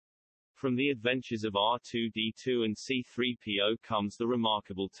From the adventures of R2-D2 and C-3PO comes the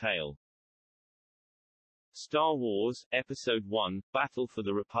remarkable tale. Star Wars, Episode 1, Battle for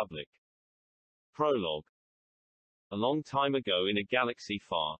the Republic. Prologue. A long time ago in a galaxy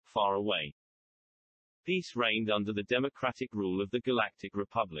far, far away, peace reigned under the democratic rule of the Galactic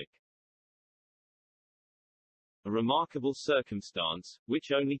Republic. A remarkable circumstance,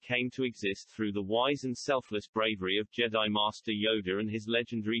 which only came to exist through the wise and selfless bravery of Jedi Master Yoda and his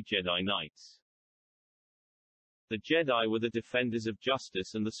legendary Jedi Knights. The Jedi were the defenders of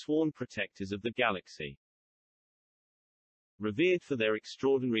justice and the sworn protectors of the galaxy. Revered for their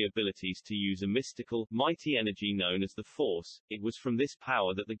extraordinary abilities to use a mystical, mighty energy known as the Force, it was from this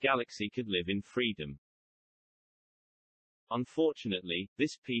power that the galaxy could live in freedom. Unfortunately,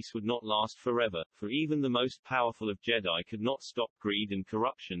 this peace would not last forever, for even the most powerful of Jedi could not stop greed and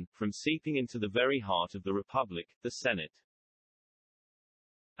corruption from seeping into the very heart of the Republic, the Senate.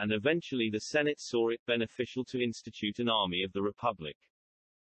 And eventually the Senate saw it beneficial to institute an army of the Republic.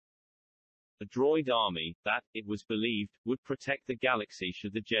 A droid army, that, it was believed, would protect the galaxy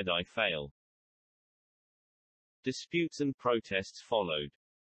should the Jedi fail. Disputes and protests followed.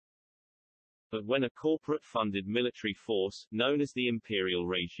 But when a corporate-funded military force, known as the Imperial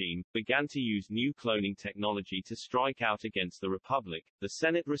Regime, began to use new cloning technology to strike out against the Republic, the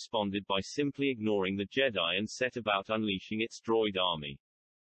Senate responded by simply ignoring the Jedi and set about unleashing its droid army.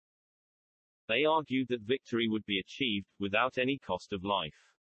 They argued that victory would be achieved, without any cost of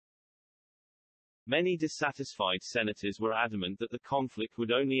life. Many dissatisfied senators were adamant that the conflict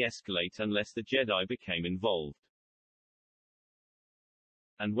would only escalate unless the Jedi became involved.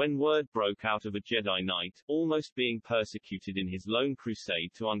 And when word broke out of a Jedi Knight, almost being persecuted in his lone crusade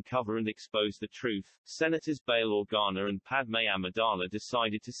to uncover and expose the truth, Senators Bail Organa and Padme Amidala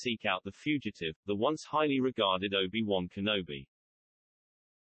decided to seek out the fugitive, the once highly regarded Obi-Wan Kenobi.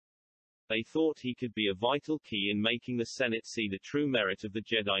 They thought he could be a vital key in making the Senate see the true merit of the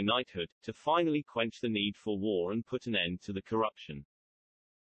Jedi knighthood, to finally quench the need for war and put an end to the corruption.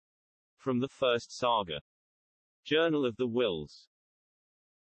 From the First Saga. Journal of the Whills.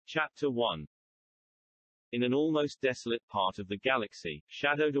 Chapter 1. In an almost desolate part of the galaxy,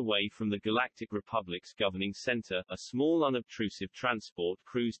 shadowed away from the Galactic Republic's governing center, a small unobtrusive transport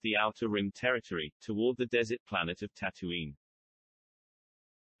cruised the Outer Rim territory, toward the desert planet of Tatooine.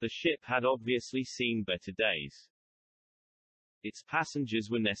 The ship had obviously seen better days. Its passengers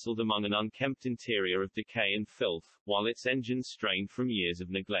were nestled among an unkempt interior of decay and filth, while its engines strained from years of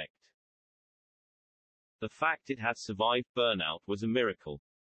neglect. The fact it had survived burnout was a miracle.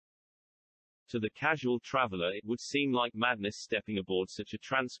 To the casual traveler it would seem like madness stepping aboard such a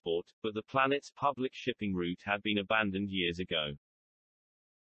transport, but the planet's public shipping route had been abandoned years ago.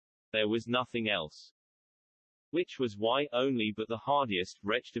 There was nothing else. Which was why only but the hardiest,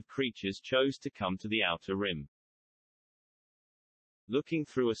 wretched of creatures chose to come to the Outer Rim. Looking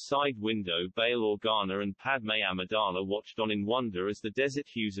through a side window, Bail Organa and Padme Amidala watched on in wonder as the desert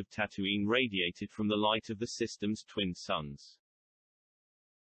hues of Tatooine radiated from the light of the system's twin suns.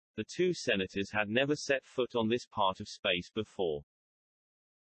 The two senators had never set foot on this part of space before.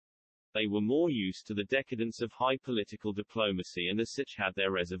 They were more used to the decadence of high political diplomacy and as such had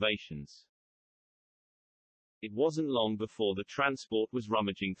their reservations. It wasn't long before the transport was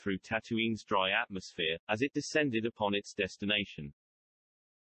rummaging through Tatooine's dry atmosphere, as it descended upon its destination.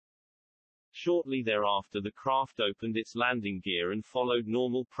 Shortly thereafter the craft opened its landing gear and followed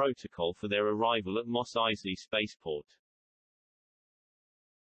normal protocol for their arrival at Mos Eisley Spaceport.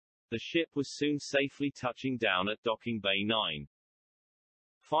 The ship was soon safely touching down at Docking Bay 9.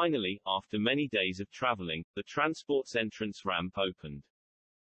 Finally, after many days of traveling, the transport's entrance ramp opened.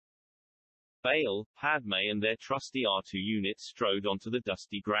 Bail, Padme and their trusty R2 unit strode onto the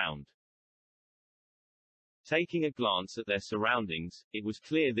dusty ground. Taking a glance at their surroundings, it was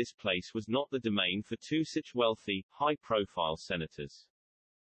clear this place was not the domain for two such wealthy, high-profile senators.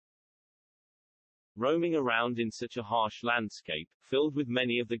 Roaming around in such a harsh landscape, filled with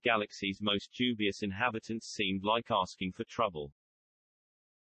many of the galaxy's most dubious inhabitants seemed like asking for trouble.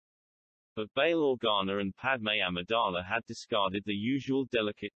 But Bail Organa and Padme Amidala had discarded the usual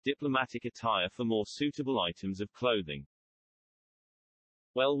delicate, diplomatic attire for more suitable items of clothing.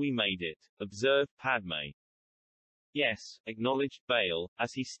 Well, we made it, observed Padme. Yes, acknowledged Bail,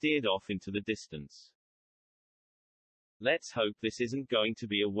 as he steered off into the distance. Let's hope this isn't going to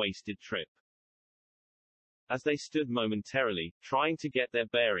be a wasted trip. As they stood momentarily, trying to get their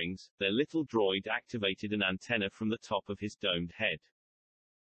bearings, their little droid activated an antenna from the top of his domed head.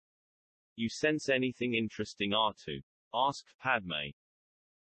 You sense anything interesting, R2? Asked Padme.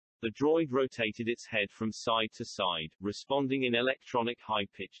 The droid rotated its head from side to side, responding in electronic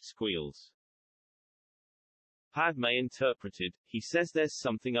high-pitched squeals. Padme interpreted, "He says there's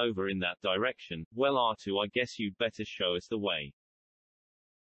something over in that direction. Well, R2, I guess you'd better show us the way."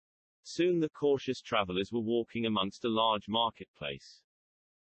 Soon the cautious travelers were walking amongst a large marketplace.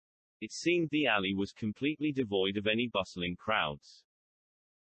 It seemed the alley was completely devoid of any bustling crowds.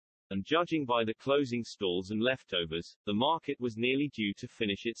 And judging by the closing stalls and leftovers, the market was nearly due to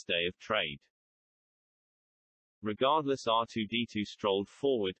finish its day of trade. Regardless, R2-D2 strolled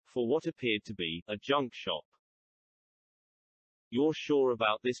forward, for what appeared to be a junk shop. "You're sure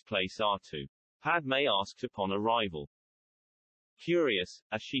about this place, R2?" Padme asked upon arrival. Curious,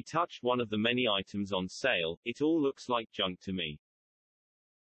 as she touched one of the many items on sale, "It all looks like junk to me."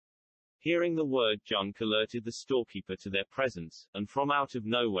 Hearing the word junk alerted the storekeeper to their presence, and from out of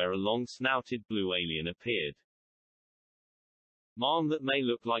nowhere a long-snouted blue alien appeared. "Ma'am, that may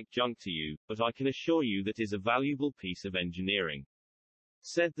look like junk to you, but I can assure you that is a valuable piece of engineering,"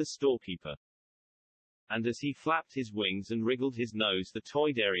 said the storekeeper. And as he flapped his wings and wriggled his nose, the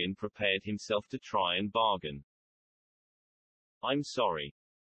Toydarian prepared himself to try and bargain. "I'm sorry.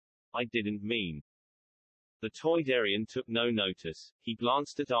 I didn't mean." The Toydarian took no notice. He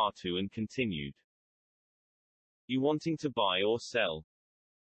glanced at R2 and continued. "You wanting to buy or sell?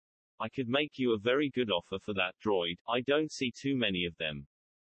 I could make you a very good offer for that droid. I don't see too many of them."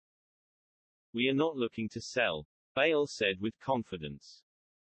 "We are not looking to sell," Bale said with confidence.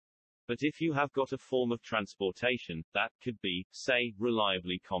 "But if you have got a form of transportation that could be, say,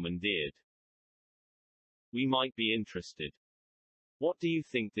 reliably commandeered, we might be interested." "What do you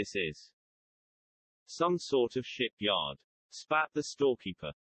think this is?" "Some sort of shipyard," spat the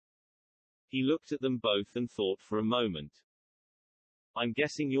storekeeper. He looked at them both and thought for a moment. "I'm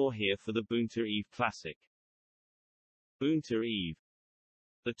guessing you're here for the Boonta Eve Classic." "Boonta Eve?"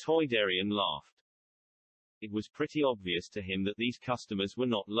 The Toydarian laughed. It was pretty obvious to him that these customers were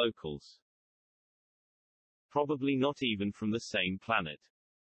not locals. Probably not even from the same planet.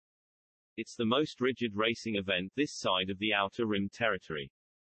 "It's the most rigid racing event this side of the Outer Rim territory,"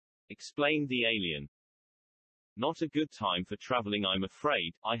 explained the alien. "Not a good time for traveling, I'm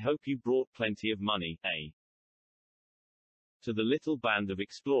afraid. I hope you brought plenty of money, eh?" To the little band of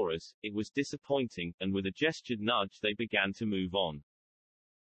explorers, it was disappointing, and with a gestured nudge they began to move on.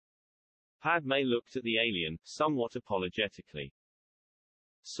 Padme looked at the alien, somewhat apologetically.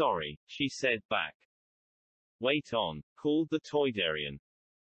 "Sorry," she said back. "Wait on," called the Toydarian.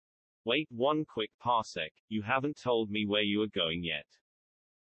 "Wait one quick parsec, you haven't told me where you are going yet."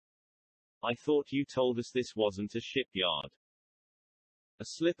 "I thought you told us this wasn't a shipyard." "A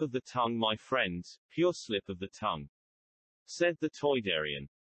slip of the tongue, my friends, pure slip of the tongue," said the Toydarian.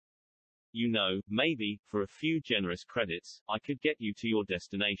 "You know, maybe, for a few generous credits, I could get you to your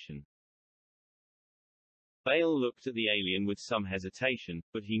destination." Bale looked at the alien with some hesitation,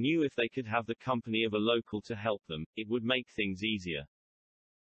 but he knew if they could have the company of a local to help them, it would make things easier.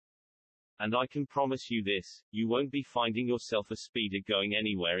 "And I can promise you this, you won't be finding yourself a speeder going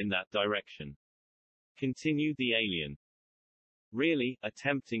anywhere in that direction," continued the alien. "Really, a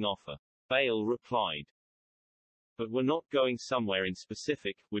tempting offer," Bale replied. "But we're not going somewhere in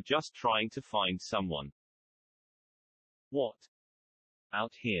specific, we're just trying to find someone." "What?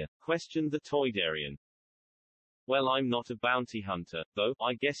 Out here?" questioned the Toydarian. "Well, I'm not a bounty hunter, though,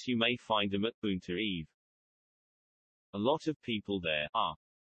 I guess you may find 'em at Boonta Eve. A lot of people there are.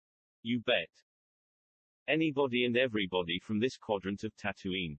 You bet. Anybody and everybody from this quadrant of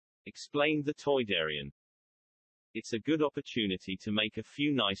Tatooine," explained the Toydarian. "It's a good opportunity to make a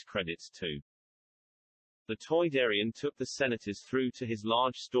few nice credits too." The Toydarian took the senators through to his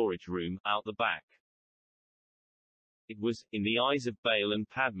large storage room, out the back. It was, in the eyes of Bale and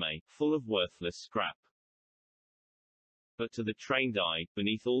Padme, full of worthless scrap. But to the trained eye,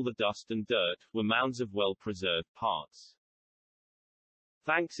 beneath all the dust and dirt, were mounds of well-preserved parts.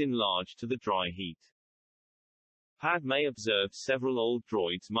 Thanks in large to the dry heat. Padme observed several old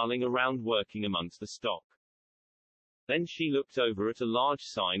droids mulling around working amongst the stock. Then she looked over at a large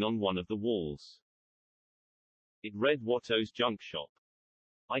sign on one of the walls. It read Watto's Junk Shop.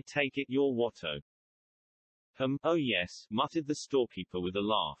 "I take it you're Watto?" Oh yes," muttered the storekeeper with a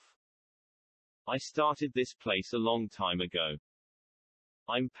laugh. "I started this place a long time ago.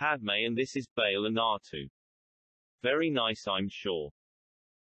 I'm Padme and this is Bale and R2. Very nice, I'm sure."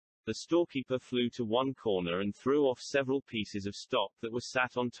 The storekeeper flew to one corner and threw off several pieces of stock that were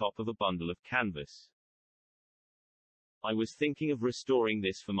sat on top of a bundle of canvas. "I was thinking of restoring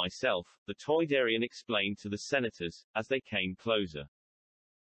this for myself," the Toydarian explained to the senators, as they came closer.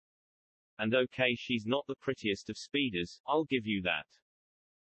 "And okay, she's not the prettiest of speeders, I'll give you that.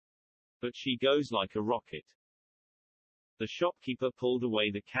 But she goes like a rocket. The shopkeeper pulled away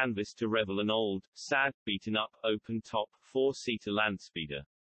the canvas to reveal an old, sad, beaten-up, open-top, four-seater landspeeder.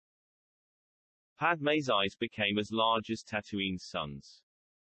 Padmé's eyes became as large as Tatooine's sun's.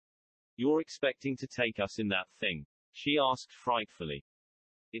 "You're expecting to take us in that thing?" she asked frightfully.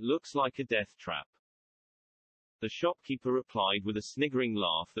 "It looks like a death trap." The shopkeeper replied with a sniggering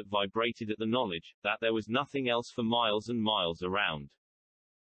laugh that vibrated at the knowledge that there was nothing else for miles and miles around.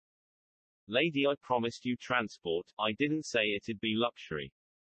 "Lady, I promised you transport, I didn't say it'd be luxury."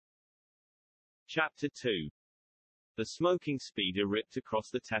 Chapter 2. The smoking speeder ripped across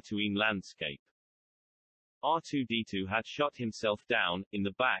the Tatooine landscape. R2-D2 had shut himself down, in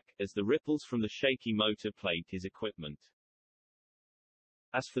the back, as the ripples from the shaky motor plagued his equipment.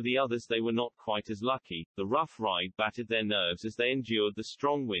 As for the others, they were not quite as lucky. The rough ride battered their nerves as they endured the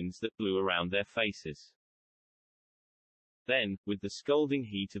strong winds that blew around their faces. Then, with the scalding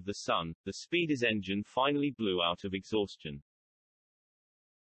heat of the sun, the speeder's engine finally blew out of exhaustion.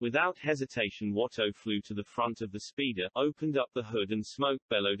 Without hesitation, Watto flew to the front of the speeder, opened up the hood, and smoke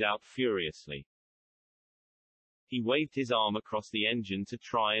bellowed out furiously. He waved his arm across the engine to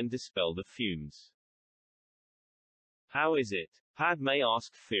try and dispel the fumes. "How is it?" Padmé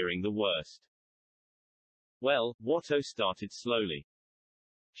asked, fearing the worst. "Well," Watto started slowly.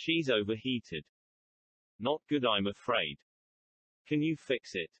 "She's overheated." "Not good, I'm afraid." "Can you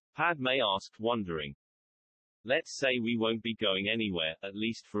fix it?" Padmé asked, wondering. "Let's say we won't be going anywhere, at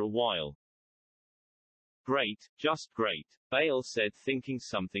least for a while." "Great, just great," Bail said, thinking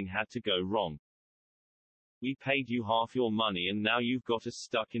something had to go wrong. "We paid you half your money and now you've got us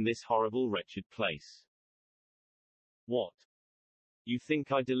stuck in this horrible, wretched place." "What? You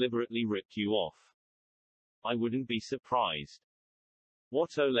think I deliberately ripped you off?" "I wouldn't be surprised."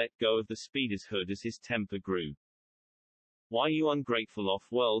 Watto let go of the speeder's hood as his temper grew. "Why, you ungrateful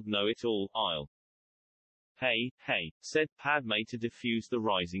off-world know-it-all, I'll—" Hey, said Padmé to diffuse the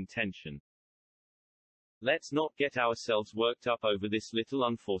rising tension. "Let's not get ourselves worked up over this little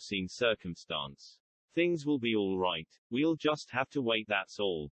unforeseen circumstance. Things will be all right. We'll just have to wait, that's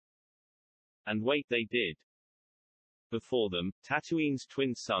all." And wait they did. Before them, Tatooine's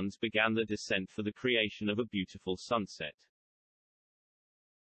twin suns began the descent for the creation of a beautiful sunset.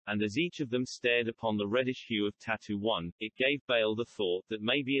 And as each of them stared upon the reddish hue of Tatooine, it gave Bail the thought that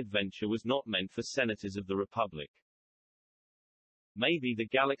maybe adventure was not meant for senators of the Republic. Maybe the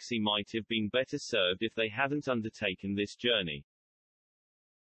galaxy might have been better served if they hadn't undertaken this journey.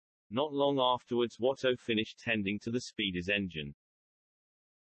 Not long afterwards, Watto finished tending to the speeder's engine.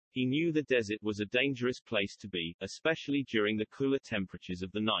 He knew the desert was a dangerous place to be, especially during the cooler temperatures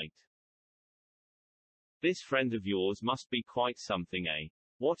of the night. "This friend of yours must be quite something, eh?"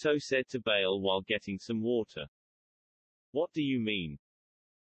 Watto said to Bail while getting some water. "What do you mean?"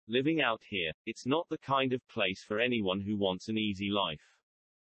 "Living out here, it's not the kind of place for anyone who wants an easy life,"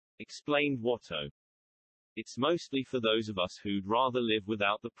 explained Watto. "It's mostly for those of us who'd rather live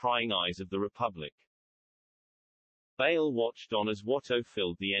without the prying eyes of the Republic." Bail watched on as Watto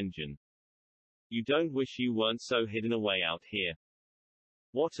filled the engine. "You don't wish you weren't so hidden away out here?"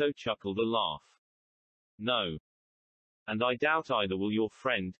 Watto chuckled a laugh. "No. And I doubt either will your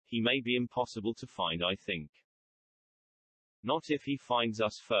friend. He may be impossible to find, I think." "Not if he finds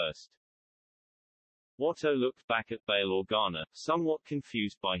us first." Watto looked back at Bail Organa, somewhat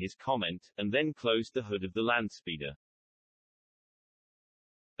confused by his comment, and then closed the hood of the landspeeder.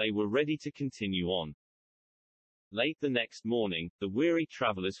 They were ready to continue on. Late the next morning, the weary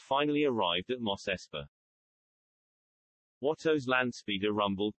travelers finally arrived at Mos Espa. Watto's landspeeder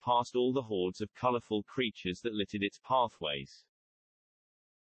rumbled past all the hordes of colorful creatures that littered its pathways.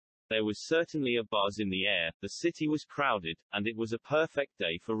 There was certainly a buzz in the air, the city was crowded, and it was a perfect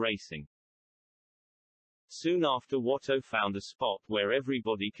day for racing. Soon after, Watto found a spot where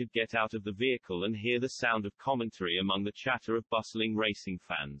everybody could get out of the vehicle and hear the sound of commentary among the chatter of bustling racing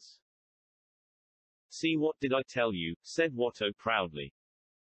fans. "See, what did I tell you?" said Watto proudly.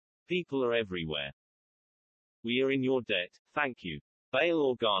 "People are everywhere." "We are in your debt, thank you," Bail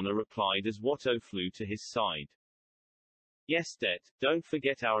Organa replied as Watto flew to his side. "Yes, debt, don't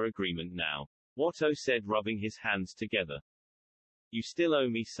forget our agreement now," Watto said, rubbing his hands together. "You still owe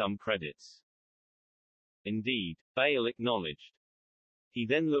me some credits." "Indeed," Bail acknowledged. He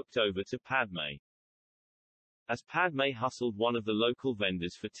then looked over to Padmé. As Padmé hustled one of the local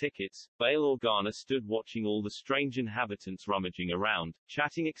vendors for tickets, Bail Organa stood watching all the strange inhabitants rummaging around,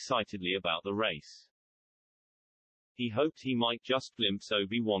 chatting excitedly about the race. He hoped he might just glimpse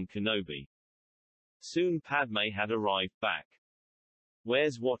Obi-Wan Kenobi. Soon Padmé had arrived back.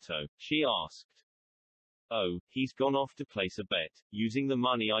 "Where's Watto?" she asked. Oh, he's gone off to place a bet, using the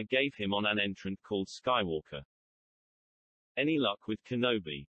money I gave him on an entrant called Skywalker. Any luck with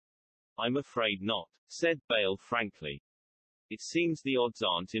Kenobi? I'm afraid not, said Bale frankly. It seems the odds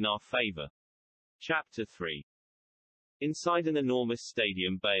aren't in our favor. Chapter 3. Inside an enormous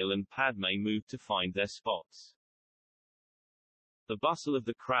stadium, Bale and Padme moved to find their spots. The bustle of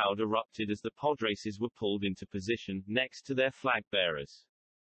the crowd erupted as the podracers were pulled into position, next to their flag bearers.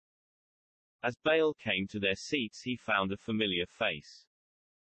 As Bale came to their seats, he found a familiar face.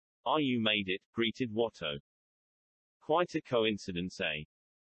 "Ah, you made it," greeted Watto. "Quite a coincidence, eh?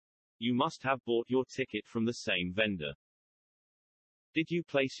 You must have bought your ticket from the same vendor." "Did you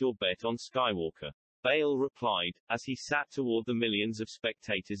place your bet on Skywalker?" Bale replied, as he sat toward the millions of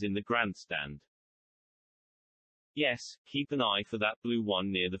spectators in the grandstand. "Yes, keep an eye for that blue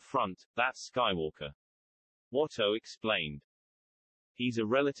one near the front, that's Skywalker," Watto explained. "He's a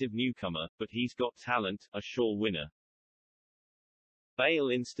relative newcomer, but he's got talent, a sure winner." Bale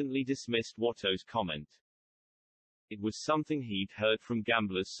instantly dismissed Watto's comment. It was something he'd heard from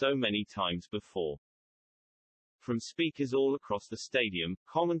gamblers so many times before. From speakers all across the stadium,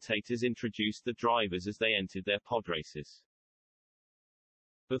 commentators introduced the drivers as they entered their podraces.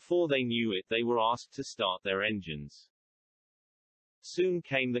 Before they knew it, they were asked to start their engines. Soon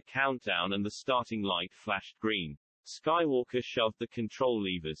came the countdown and the starting light flashed green. Skywalker shoved the control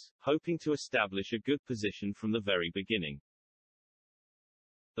levers, hoping to establish a good position from the very beginning.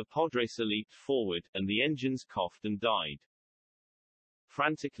 The podracer leaped forward, and the engines coughed and died.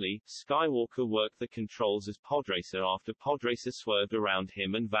 Frantically, Skywalker worked the controls as podracer after podracer swerved around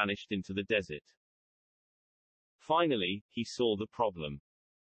him and vanished into the desert. Finally, he saw the problem.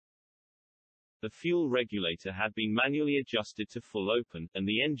 The fuel regulator had been manually adjusted to full open, and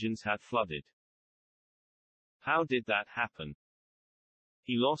the engines had flooded. How did that happen?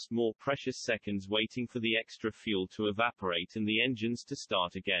 He lost more precious seconds waiting for the extra fuel to evaporate and the engines to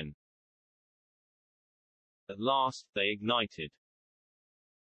start again. At last, they ignited.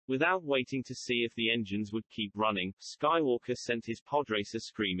 Without waiting to see if the engines would keep running, Skywalker sent his podracer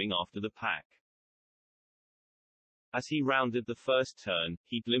screaming after the pack. As he rounded the first turn,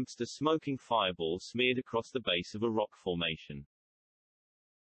 he glimpsed a smoking fireball smeared across the base of a rock formation.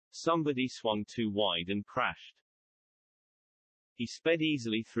 Somebody swung too wide and crashed. He sped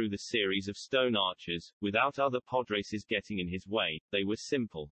easily through the series of stone arches, without other podracers getting in his way. They were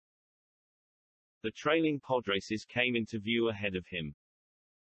simple. The trailing podracers came into view ahead of him.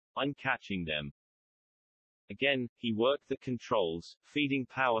 "I'm catching them." Again, he worked the controls, feeding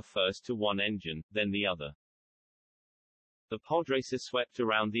power first to one engine, then the other. The podracer swept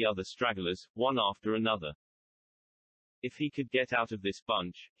around the other stragglers, one after another. If he could get out of this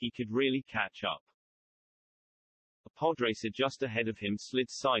bunch, he could really catch up. A podracer just ahead of him slid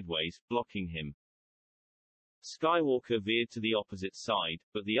sideways, blocking him. Skywalker veered to the opposite side,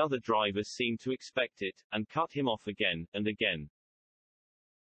 but the other driver seemed to expect it, and cut him off again, and again.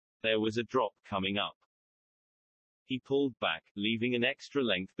 There was a drop coming up. He pulled back, leaving an extra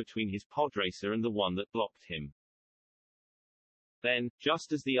length between his podracer and the one that blocked him. Then,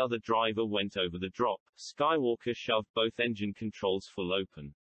 just as the other driver went over the drop, Skywalker shoved both engine controls full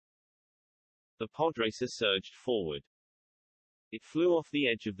open. The podracer surged forward. It flew off the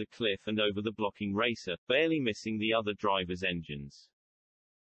edge of the cliff and over the blocking racer, barely missing the other driver's engines.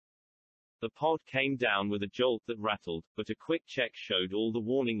 The pod came down with a jolt that rattled, but a quick check showed all the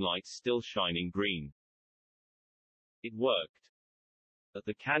warning lights still shining green. It worked. At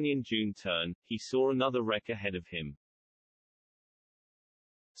the canyon dune turn, he saw another wreck ahead of him.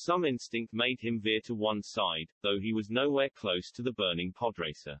 Some instinct made him veer to one side, though he was nowhere close to the burning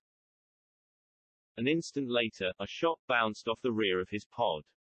podracer. An instant later, a shot bounced off the rear of his pod.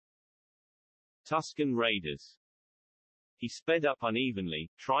 Tusken Raiders. He sped up unevenly,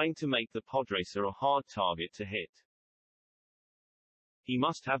 trying to make the podracer a hard target to hit. He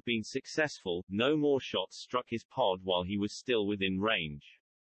must have been successful, no more shots struck his pod while he was still within range.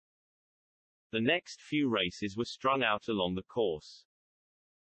 The next few races were strung out along the course.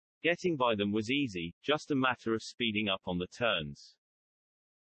 Getting by them was easy, just a matter of speeding up on the turns.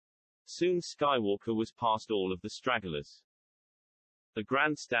 Soon Skywalker was past all of the stragglers. The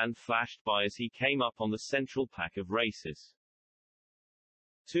grandstand flashed by as he came up on the central pack of racers.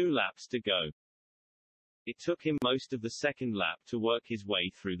 2 laps to go. It took him most of the second lap to work his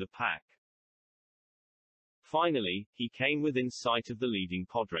way through the pack. Finally, he came within sight of the leading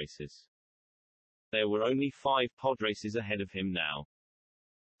podracers. There were only 5 podracers ahead of him now.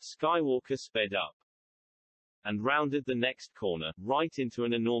 Skywalker sped up and rounded the next corner, right into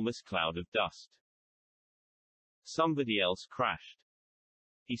an enormous cloud of dust. Somebody else crashed.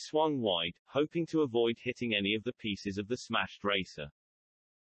 He swung wide, hoping to avoid hitting any of the pieces of the smashed racer.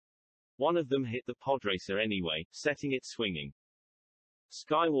 One of them hit the podracer anyway, setting it swinging.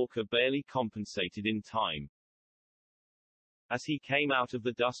 Skywalker barely compensated in time. As he came out of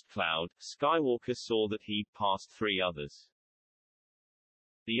the dust cloud, Skywalker saw that he'd passed 3 others.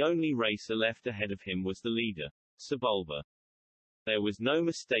 The only racer left ahead of him was the leader, Sebulba. There was no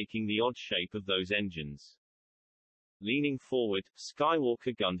mistaking the odd shape of those engines. Leaning forward,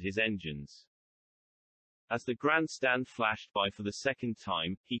 Skywalker gunned his engines. As the grandstand flashed by for the second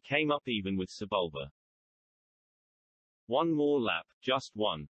time, he came up even with Sebulba. One more lap, just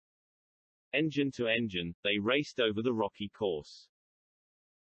one. Engine to engine, they raced over the rocky course.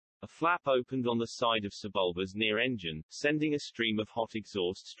 A flap opened on the side of Sebulba's near engine, sending a stream of hot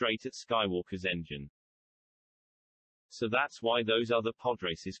exhaust straight at Skywalker's engine. So that's why those other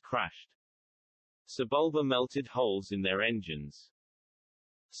podraces crashed. Sebulba melted holes in their engines.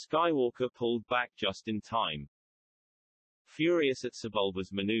 Skywalker pulled back just in time. Furious at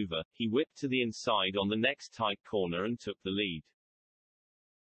Sebulba's maneuver, he whipped to the inside on the next tight corner and took the lead.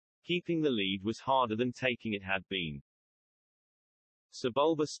 Keeping the lead was harder than taking it had been.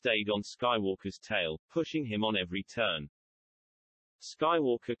 Sebulba stayed on Skywalker's tail, pushing him on every turn.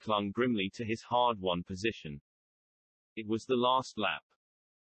 Skywalker clung grimly to his hard-won position. It was the last lap.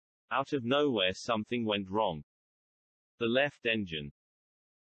 Out of nowhere something went wrong. The left engine.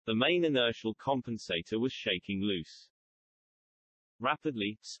 The main inertial compensator was shaking loose.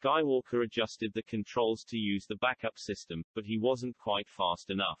 Rapidly, Skywalker adjusted the controls to use the backup system, but he wasn't quite fast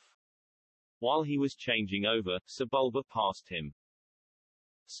enough. While he was changing over, Sebulba passed him.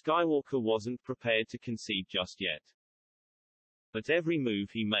 Skywalker wasn't prepared to concede just yet. But every move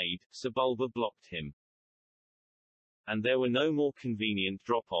he made, Sebulba blocked him. And there were no more convenient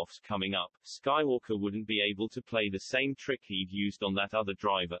drop-offs coming up. Skywalker wouldn't be able to play the same trick he'd used on that other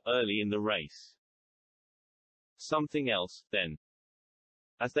driver, early in the race. Something else, then.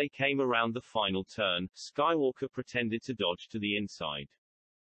 As they came around the final turn, Skywalker pretended to dodge to the inside.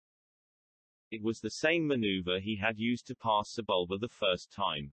 It was the same maneuver he had used to pass Sebulba the first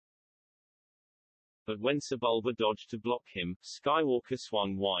time. But when Sebulba dodged to block him, Skywalker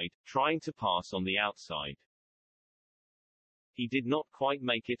swung wide, trying to pass on the outside. He did not quite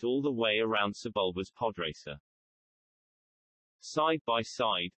make it all the way around Sebulba's podracer. Side by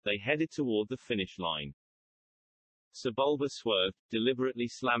side, they headed toward the finish line. Sebulba swerved, deliberately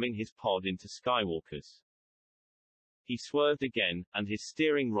slamming his pod into Skywalker's. He swerved again, and his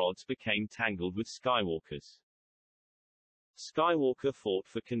steering rods became tangled with Skywalker's. Skywalker fought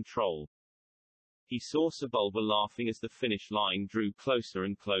for control. He saw Sebulba laughing as the finish line drew closer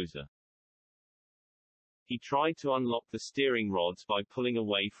and closer. He tried to unlock the steering rods by pulling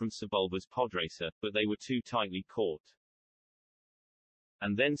away from Sebulba's podracer, but they were too tightly caught.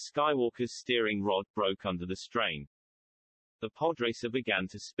 And then Skywalker's steering rod broke under the strain. The podracer began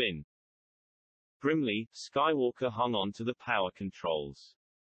to spin. Grimly, Skywalker hung on to the power controls.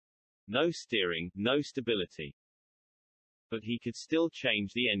 No steering, no stability. But he could still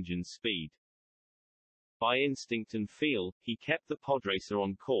change the engine's speed. By instinct and feel, he kept the podracer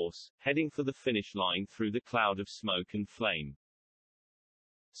on course, heading for the finish line through the cloud of smoke and flame.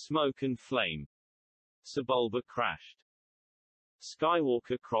 Smoke and flame. Sebulba crashed.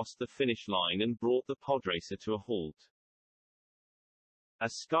 Skywalker crossed the finish line and brought the podracer to a halt.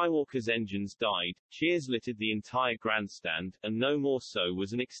 As Skywalker's engines died, cheers littered the entire grandstand, and no more so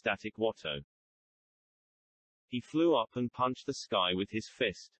was an ecstatic Watto. He flew up and punched the sky with his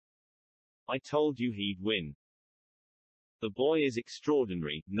fist. I told you he'd win. The boy is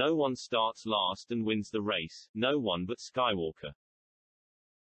extraordinary, no one starts last and wins the race, no one but Skywalker.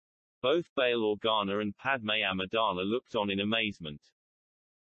 Both Bail Organa and Padme Amidala looked on in amazement.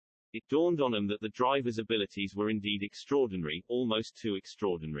 It dawned on him that the driver's abilities were indeed extraordinary, almost too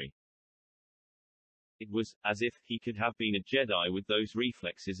extraordinary. It was, as if, he could have been a Jedi with those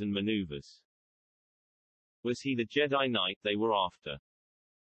reflexes and maneuvers. Was he the Jedi Knight they were after?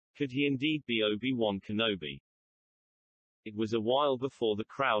 Could he indeed be Obi-Wan Kenobi? It was a while before the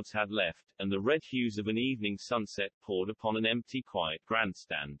crowds had left, and the red hues of an evening sunset poured upon an empty, quiet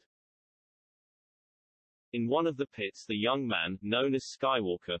grandstand. In one of the pits the young man, known as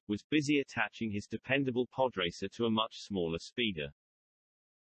Skywalker, was busy attaching his dependable podracer to a much smaller speeder.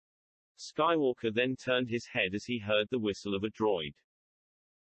 Skywalker then turned his head as he heard the whistle of a droid.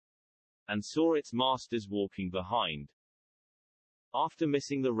 And saw its masters walking behind. After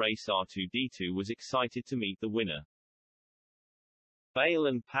missing the race, R2-D2 was excited to meet the winner. Bail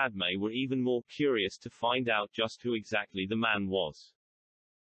and Padme were even more curious to find out just who exactly the man was.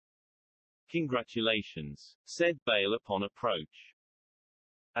 Congratulations, said Bail upon approach.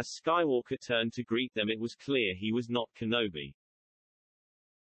 As Skywalker turned to greet them, it was clear he was not Kenobi.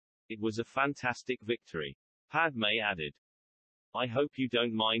 It was a fantastic victory. Padme added. I hope you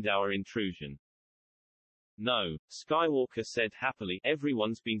don't mind our intrusion. No, Skywalker said happily,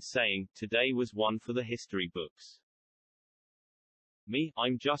 everyone's been saying, today was one for the history books. Me,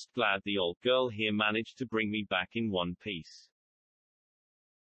 I'm just glad the old girl here managed to bring me back in one piece.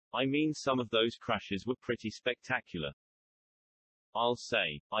 I mean, some of those crashes were pretty spectacular. I'll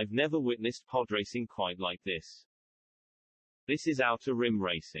say, I've never witnessed pod racing quite like this. This is outer rim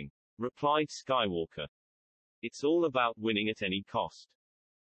racing, replied Skywalker. It's all about winning at any cost.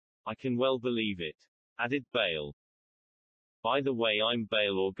 I can well believe it, added Bail. By the way, I'm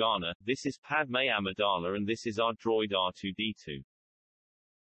Bail Organa, this is Padme Amidala, and this is our droid R2-D2.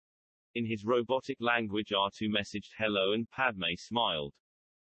 In his robotic language, R2 messaged hello and Padme smiled.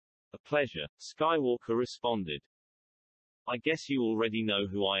 A pleasure, Skywalker responded. I guess you already know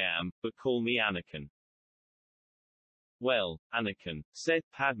who I am, but call me Anakin. Well, Anakin, said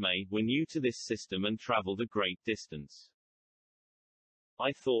Padme, we're new to this system and traveled a great distance.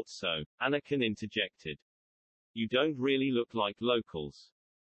 I thought so, Anakin interjected. You don't really look like locals.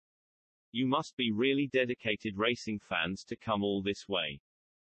 You must be really dedicated racing fans to come all this way.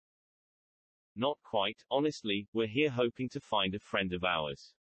 Not quite, honestly, we're here hoping to find a friend of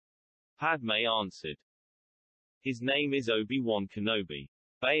ours. Padme answered. His name is Obi-Wan Kenobi.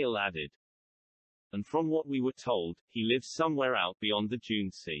 Bail added. And from what we were told, he lives somewhere out beyond the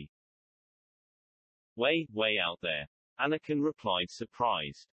Dune Sea. Way out there. Anakin replied,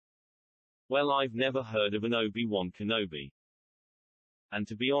 surprised. Well, I've never heard of an Obi-Wan Kenobi. And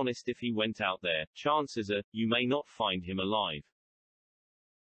to be honest, if he went out there, chances are, you may not find him alive.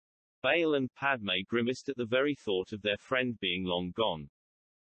 Bail and Padme grimaced at the very thought of their friend being long gone.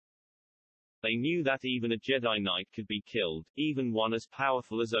 They knew that even a Jedi Knight could be killed, even one as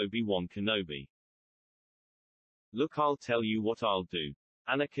powerful as Obi-Wan Kenobi. Look, I'll tell you what I'll do.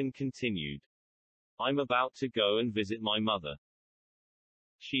 Anakin continued. I'm about to go and visit my mother.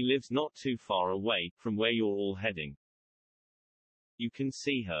 She lives not too far away, from where you're all heading. You can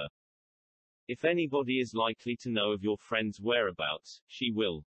see her. If anybody is likely to know of your friend's whereabouts, she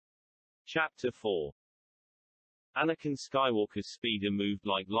will. Chapter 4. Anakin Skywalker's speeder moved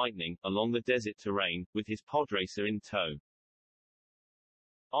like lightning, along the desert terrain, with his podracer in tow.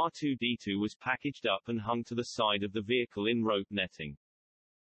 R2-D2 was packaged up and hung to the side of the vehicle in rope netting.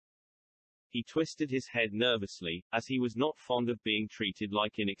 He twisted his head nervously, as he was not fond of being treated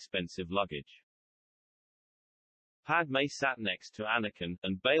like inexpensive luggage. Padme sat next to Anakin,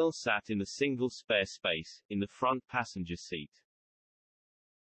 and Bail sat in the single spare space, in the front passenger seat.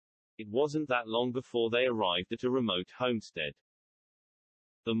 It wasn't that long before they arrived at a remote homestead.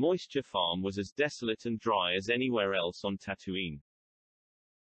 The moisture farm was as desolate and dry as anywhere else on Tatooine.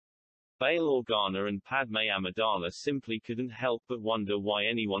 Bail Organa and Padme Amidala simply couldn't help but wonder why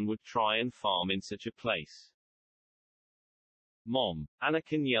anyone would try and farm in such a place. Mom!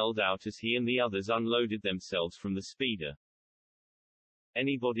 Anakin yelled out as he and the others unloaded themselves from the speeder.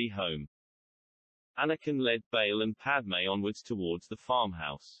 Anybody home? Anakin led Bail and Padme onwards towards the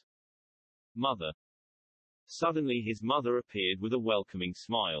farmhouse. Mother. Suddenly his mother appeared with a welcoming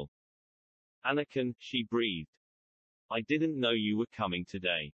smile. Anakin, she breathed. I didn't know you were coming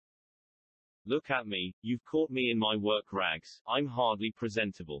today. Look at me, you've caught me in my work rags, I'm hardly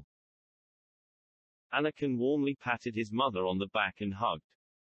presentable. Anakin warmly patted his mother on the back and hugged.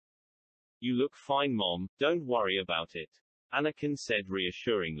 You look fine, Mom, don't worry about it. Anakin said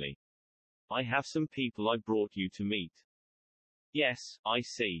reassuringly. I have some people I brought you to meet. Yes, I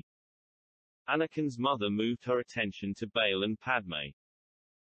see. Anakin's mother moved her attention to Bail and Padme.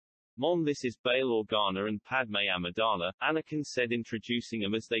 Mom, this is Bail Organa and Padme Amidala, Anakin said, introducing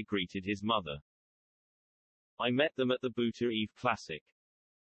them as they greeted his mother. I met them at the Buta Eve Classic.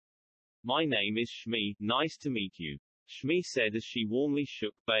 My name is Shmi, nice to meet you. Shmi said as she warmly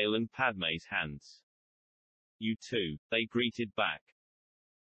shook Bail and Padme's hands. You too, they greeted back.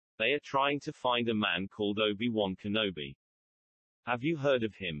 They are trying to find a man called Obi-Wan Kenobi. Have you heard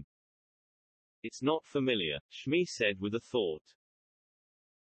of him? It's not familiar, Shmi said with a thought.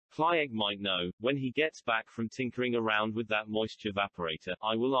 Cliegg might know. When he gets back from tinkering around with that moisture evaporator,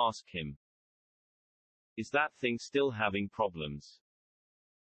 I will ask him. Is that thing still having problems?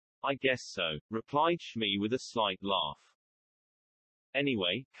 I guess so, replied Shmi with a slight laugh.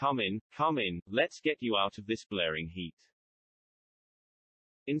 Anyway, come in, let's get you out of this blaring heat.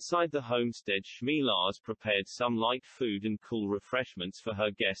 Inside the homestead, Shmi Lars prepared some light food and cool refreshments for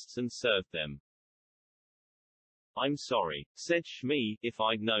her guests and served them. I'm sorry, said Shmi, if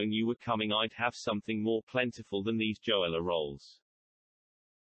I'd known you were coming I'd have something more plentiful than these Joella rolls.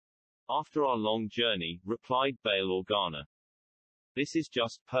 After our long journey, replied Bail Organa. This is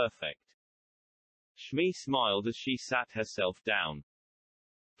just perfect. Shmi smiled as she sat herself down.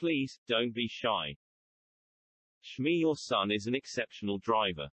 Please, don't be shy. Shmi, your son is an exceptional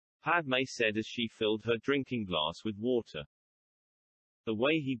driver, Padme said as she filled her drinking glass with water. The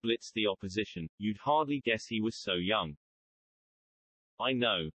way he blitzed the opposition, you'd hardly guess he was so young. I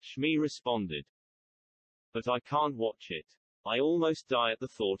know, Shmi responded. But I can't watch it. I almost die at the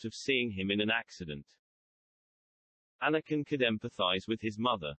thought of seeing him in an accident. Anakin could empathize with his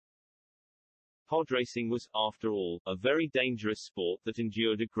mother. Podracing was, after all, a very dangerous sport that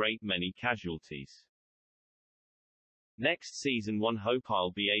endured a great many casualties. Next season one hope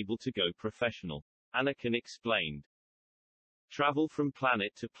I'll be able to go professional, Anakin explained. Travel from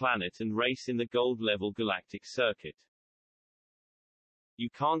planet to planet and race in the gold-level galactic circuit. You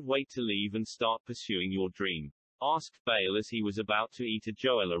can't wait to leave and start pursuing your dream? Asked Bail as he was about to eat a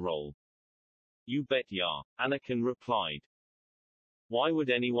Joella roll. You bet ya, Anakin replied. Why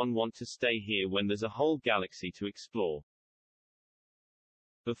would anyone want to stay here when there's a whole galaxy to explore?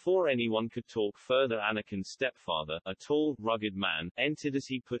 Before anyone could talk further, Anakin's stepfather, a tall, rugged man, entered as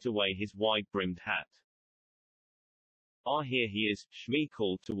he put away his wide-brimmed hat. Ah, here he is, Shmi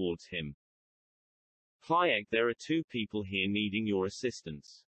called towards him. Cliegg, there are two people here needing your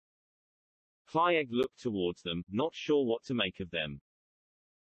assistance. Cliegg looked towards them, not sure what to make of them.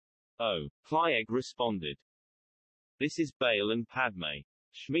 Oh, Cliegg responded. This is Bail and Padme.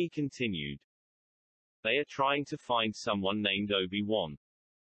 Shmi continued. They are trying to find someone named Obi-Wan.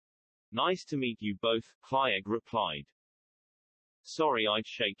 Nice to meet you both, Cliegg replied. Sorry I'd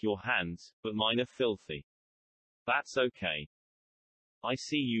shake your hands, but mine are filthy. That's okay. I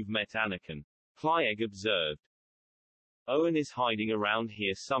see you've met Anakin, Cliegg observed. Owen is hiding around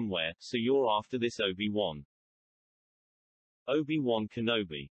here somewhere, so you're after this Obi-Wan. Obi-Wan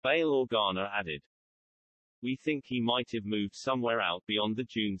Kenobi, Bail Organa added. We think he might have moved somewhere out beyond the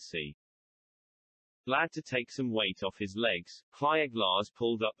Dune Sea. Glad to take some weight off his legs, Cliegg Lars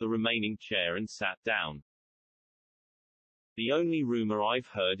pulled up the remaining chair and sat down. The only rumor I've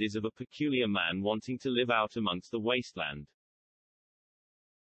heard is of a peculiar man wanting to live out amongst the wasteland.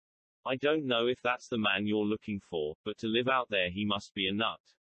 I don't know if that's the man you're looking for, but to live out there he must be a nut,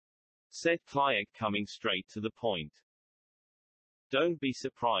 said Cliegg, coming straight to the point. Don't be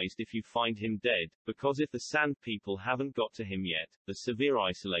surprised if you find him dead, because if the Sand People haven't got to him yet, the severe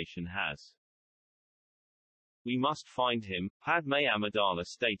isolation has. We must find him, Padme Amidala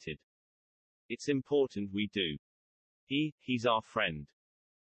stated. It's important we do. He's our friend.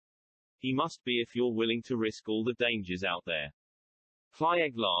 He must be if you're willing to risk all the dangers out there,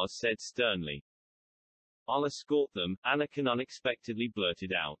 Cliegg Lars said sternly. I'll escort them, Anakin unexpectedly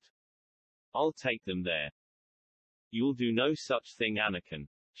blurted out. I'll take them there. You'll do no such thing, Anakin,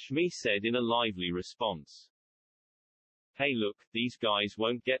 Shmi said in a lively response. Hey look, these guys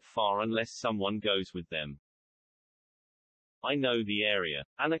won't get far unless someone goes with them. I know the area,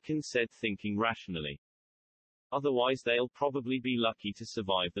 Anakin said, thinking rationally. Otherwise they'll probably be lucky to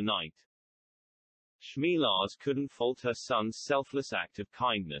survive the night. Shmi Lars couldn't fault her son's selfless act of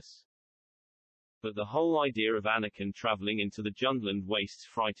kindness. But the whole idea of Anakin traveling into the Jundland wastes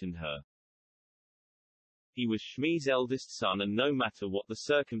frightened her. He was Shmi's eldest son, and no matter what the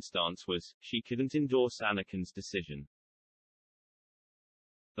circumstance was, she couldn't endorse Anakin's decision.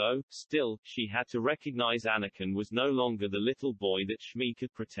 Though, still, she had to recognize Anakin was no longer the little boy that Shmi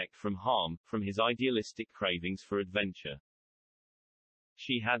could protect from harm, from his idealistic cravings for adventure.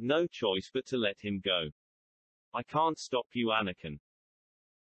 She had no choice but to let him go. I can't stop you, Anakin.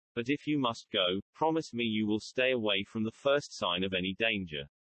 But if you must go, promise me you will stay away from the first sign of any danger.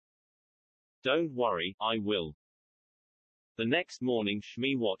 Don't worry, I will. The next morning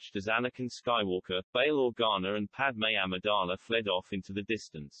Shmi watched as Anakin Skywalker, Bail Organa and Padme Amidala fled off into the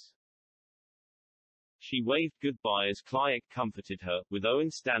distance. She waved goodbye as Cliegg comforted her, with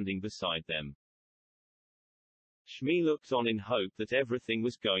Owen standing beside them. Shmi looked on in hope that everything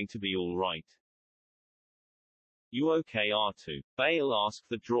was going to be all right. You okay, R2? Bail asked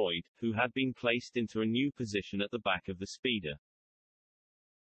the droid, who had been placed into a new position at the back of the speeder.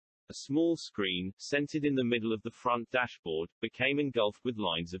 A small screen, centered in the middle of the front dashboard, became engulfed with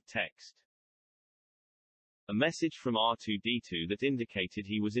lines of text. A message from R2-D2 that indicated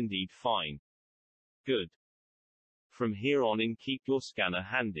he was indeed fine. Good. From here on in keep your scanner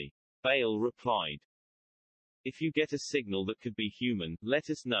handy, Bail replied. If you get a signal that could be human,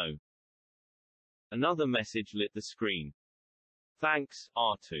 let us know. Another message lit the screen. Thanks,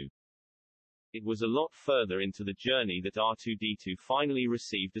 R2. It was a lot further into the journey that R2-D2 finally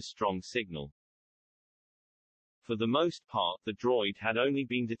received a strong signal. For the most part, the droid had only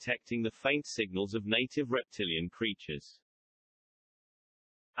been detecting the faint signals of native reptilian creatures.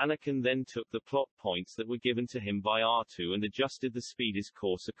 Anakin then took the plot points that were given to him by R2 and adjusted the speeder's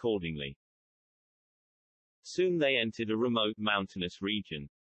course accordingly. Soon they entered a remote mountainous region.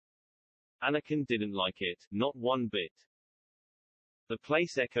 Anakin didn't like it, not one bit. The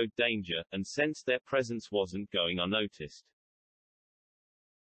place echoed danger, and sensed their presence wasn't going unnoticed.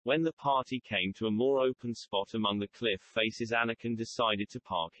 When the party came to a more open spot among the cliff faces, Anakin decided to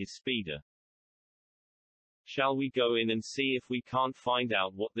park his speeder. Shall we go in and see if we can't find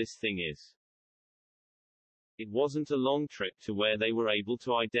out what this thing is? It wasn't a long trip to where they were able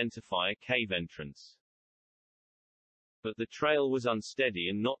to identify a cave entrance. But the trail was unsteady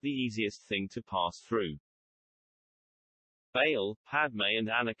and not the easiest thing to pass through. Bail, Padme and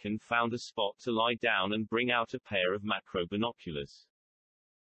Anakin found a spot to lie down and bring out a pair of macro binoculars.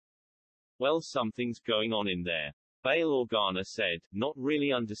 Well, something's going on in there, Bail Organa said, not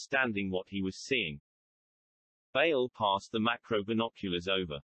really understanding what he was seeing. Bail passed the macro binoculars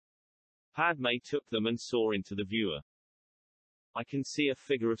over. Padme took them and saw into the viewer. I can see a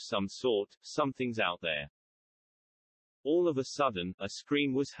figure of some sort, something's out there. All of a sudden, a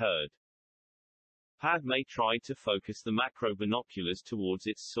scream was heard. Padme tried to focus the macro binoculars towards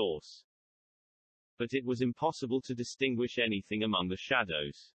its source. But it was impossible to distinguish anything among the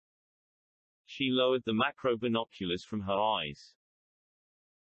shadows. She lowered the macro binoculars from her eyes.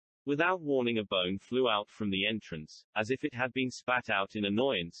 Without warning, a bone flew out from the entrance, as if it had been spat out in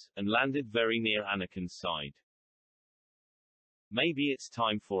annoyance, and landed very near Anakin's side. Maybe it's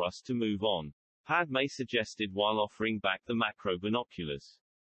time for us to move on, Padme suggested while offering back the macro binoculars.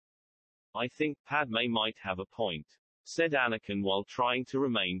 I think Padme might have a point, said Anakin while trying to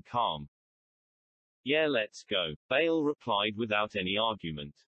remain calm. Yeah, let's go, Bail replied without any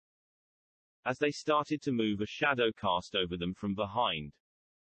argument. As they started to move, a shadow cast over them from behind.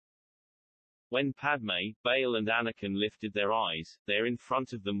 When Padme, Bail and Anakin lifted their eyes, there in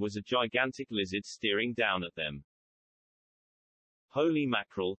front of them was a gigantic lizard staring down at them. Holy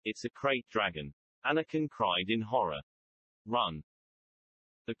mackerel, it's a crate dragon, Anakin cried in horror. Run!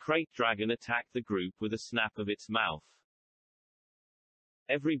 The crate dragon attacked the group with a snap of its mouth.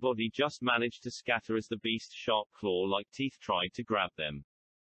 Everybody just managed to scatter as the beast's sharp claw-like teeth tried to grab them.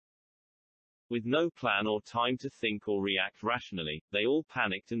 With no plan or time to think or react rationally, they all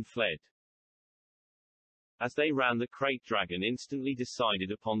panicked and fled. As they ran, the crate dragon instantly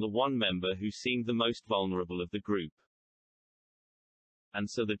decided upon the one member who seemed the most vulnerable of the group. And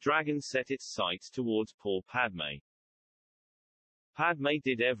so the dragon set its sights towards poor Padme. Padme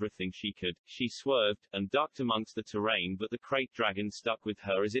did everything she could, she swerved, and ducked amongst the terrain, but the crate dragon stuck with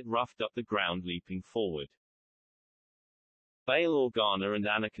her as it roughed up the ground, leaping forward. Bail Organa and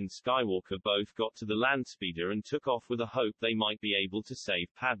Anakin Skywalker both got to the landspeeder and took off with a hope they might be able to save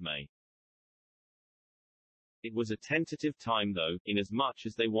Padme. It was a tentative time though, inasmuch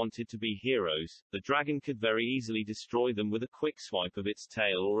as they wanted to be heroes, the dragon could very easily destroy them with a quick swipe of its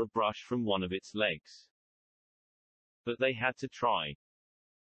tail or a brush from one of its legs. But they had to try.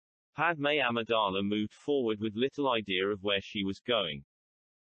 Padme Amidala moved forward with little idea of where she was going.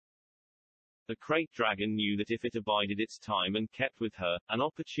 The crate dragon knew that if it abided its time and kept with her, an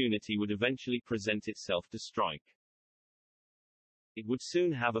opportunity would eventually present itself to strike. It would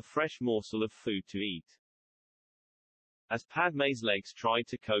soon have a fresh morsel of food to eat. As Padme's legs tried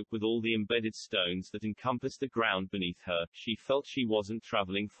to cope with all the embedded stones that encompassed the ground beneath her, she felt she wasn't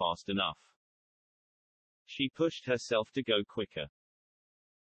traveling fast enough. She pushed herself to go quicker.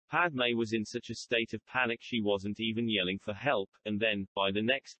 Padme was in such a state of panic she wasn't even yelling for help, and then, by the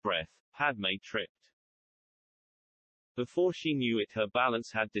next breath, Padme tripped. Before she knew it, her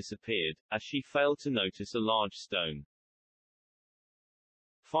balance had disappeared, as she failed to notice a large stone.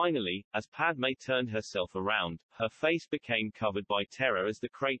 Finally, as Padme turned herself around, her face became covered by terror as the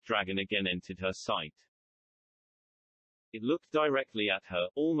crate dragon again entered her sight. It looked directly at her,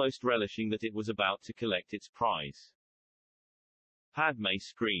 almost relishing that it was about to collect its prize. Padme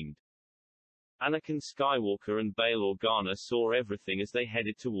screamed. Anakin Skywalker and Bail Organa saw everything as they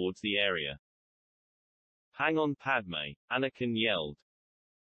headed towards the area. Hang on, Padme, Anakin yelled.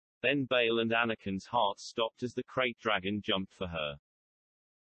 Then Bail and Anakin's hearts stopped as the crate dragon jumped for her.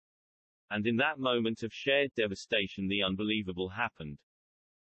 And in that moment of shared devastation, the unbelievable happened.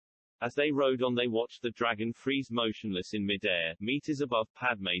 As they rode on, they watched the dragon freeze motionless in midair, meters above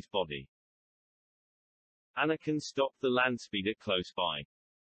Padme's body. Anakin stopped the landspeeder close by.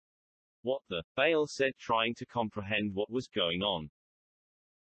 What the? Bail said, trying to comprehend what was going on.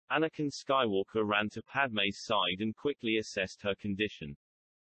 Anakin Skywalker ran to Padme's side and quickly assessed her condition.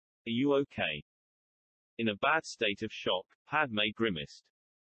 Are you okay? In a bad state of shock, Padme grimaced.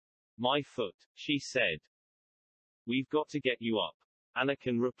 My foot, she said. We've got to get you up,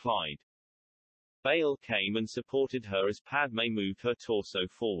 Anakin replied. Bail came and supported her as Padme moved her torso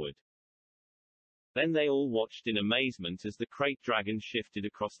forward. Then they all watched in amazement as the crate dragon shifted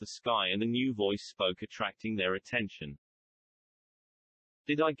across the sky and a new voice spoke, attracting their attention.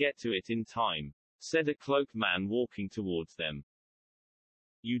 Did I get to it in time? Said a cloaked man walking towards them.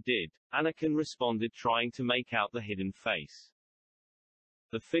 You did, Anakin responded, trying to make out the hidden face.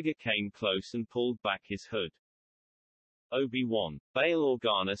 The figure came close and pulled back his hood. Obi-Wan, Bail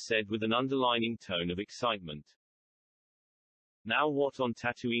Organa said with an underlining tone of excitement. Now what on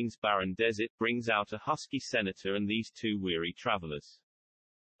Tatooine's barren desert brings out a husky senator and these two weary travelers?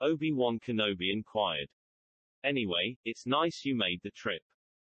 Obi-Wan Kenobi inquired. Anyway, it's nice you made the trip.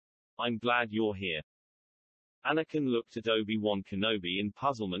 I'm glad you're here. Anakin looked at Obi-Wan Kenobi in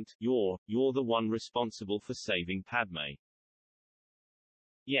puzzlement. You're the one responsible for saving Padme.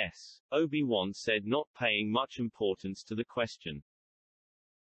 Yes, Obi-Wan said, not paying much importance to the question.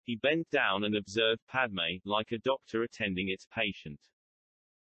 He bent down and observed Padme, like a doctor attending its patient.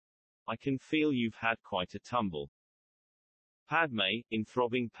 I can feel you've had quite a tumble. Padme, in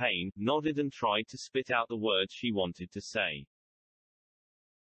throbbing pain, nodded and tried to spit out the words she wanted to say,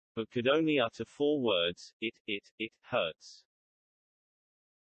 but could only utter 4 words, it hurts.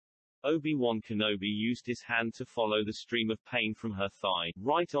 Obi-Wan Kenobi used his hand to follow the stream of pain from her thigh,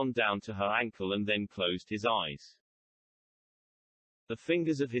 right on down to her ankle, and then closed his eyes. The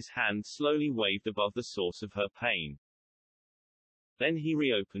fingers of his hand slowly waved above the source of her pain. Then he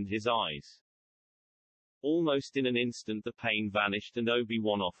reopened his eyes. Almost in an instant the pain vanished and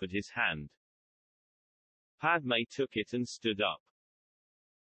Obi-Wan offered his hand. Padme took it and stood up.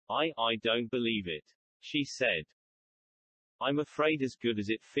 I don't believe it, she said. I'm afraid as good as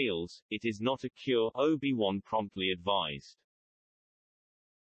it feels, it is not a cure, Obi-Wan promptly advised.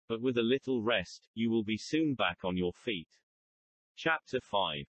 But with a little rest, you will be soon back on your feet. Chapter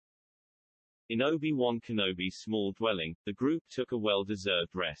 5. In Obi-Wan Kenobi's small dwelling, the group took a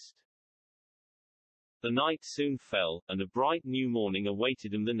well-deserved rest. The night soon fell, and a bright new morning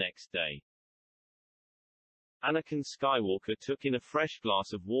awaited them the next day. Anakin Skywalker took in a fresh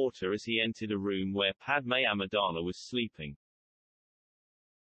glass of water as he entered a room where Padme Amidala was sleeping.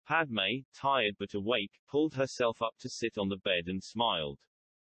 Padme, tired but awake, pulled herself up to sit on the bed and smiled.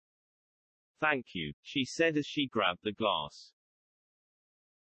 Thank you, she said as she grabbed the glass.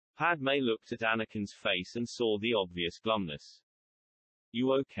 Padme looked at Anakin's face and saw the obvious glumness.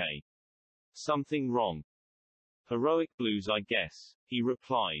 You okay? Something wrong? Heroic blues, I guess, he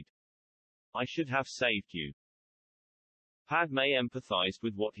replied. I should have saved you. Padme empathized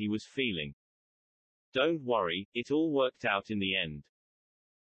with what he was feeling. Don't worry, it all worked out in the end.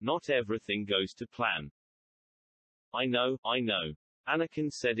 Not everything goes to plan. I know,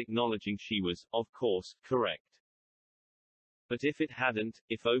 Anakin said, acknowledging she was, of course, correct. But if it hadn't,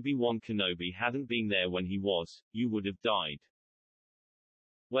 if Obi-Wan Kenobi hadn't been there when he was, you would have died.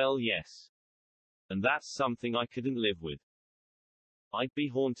 Well, yes. And that's something I couldn't live with. I'd be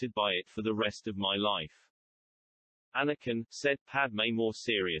haunted by it for the rest of my life. Anakin, said Padme more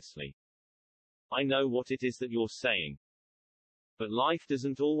seriously. I know what it is that you're saying. But life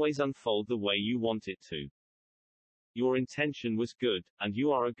doesn't always unfold the way you want it to. Your intention was good, and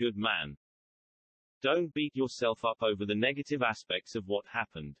you are a good man. Don't beat yourself up over the negative aspects of what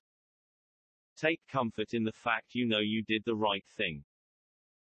happened. Take comfort in the fact you know you did the right thing.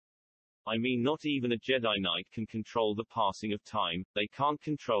 I mean, not even a Jedi Knight can control the passing of time, they can't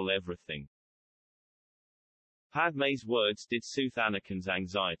control everything. Padme's words did soothe Anakin's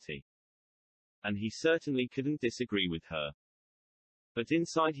anxiety. And he certainly couldn't disagree with her. But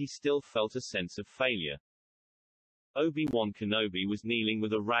inside he still felt a sense of failure. Obi-Wan Kenobi was kneeling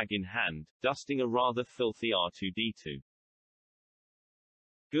with a rag in hand, dusting a rather filthy R2-D2.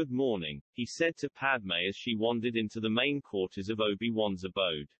 Good morning, he said to Padme as she wandered into the main quarters of Obi-Wan's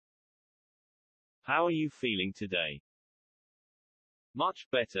abode. How are you feeling today? Much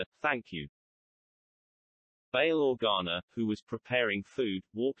better, thank you. Bail Organa, who was preparing food,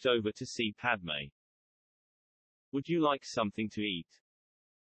 walked over to see Padme. Would you like something to eat?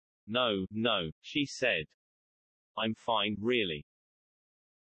 No, she said. I'm fine, really.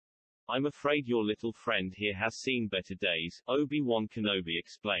 I'm afraid your little friend here has seen better days, Obi-Wan Kenobi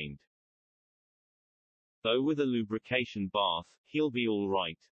explained. Though with a lubrication bath, he'll be all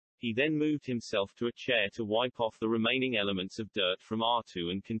right. He then moved himself to a chair to wipe off the remaining elements of dirt from R2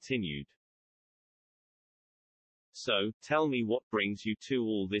 and continued. So, tell me what brings you two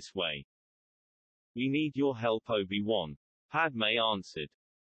all this way. We need your help, Obi-Wan. Padme answered.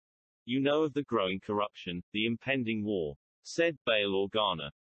 You know of the growing corruption, the impending war, said Bail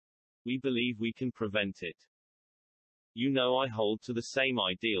Organa. We believe we can prevent it. You know I hold to the same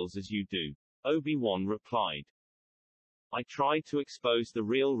ideals as you do. Obi-Wan replied. I tried to expose the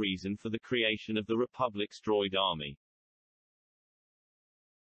real reason for the creation of the Republic's droid army.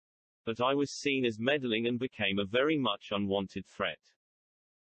 But I was seen as meddling and became a very much unwanted threat.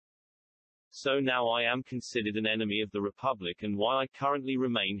 So now I am considered an enemy of the Republic and why I currently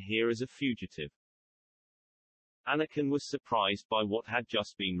remain here as a fugitive. Anakin was surprised by what had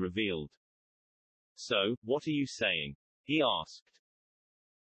just been revealed. So, what are you saying? He asked.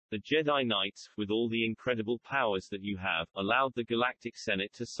 The Jedi Knights, with all the incredible powers that you have, allowed the Galactic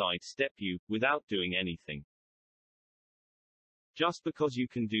Senate to sidestep you, without doing anything. Just because you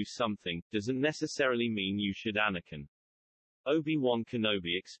can do something, doesn't necessarily mean you should, Anakin. Obi-Wan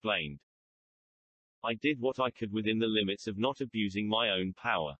Kenobi explained. I did what I could within the limits of not abusing my own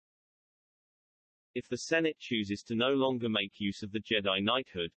power. If the Senate chooses to no longer make use of the Jedi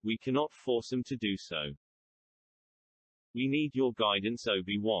Knighthood, we cannot force them to do so. We need your guidance,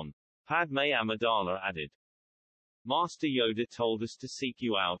 Obi-Wan. Padme Amidala added. Master Yoda told us to seek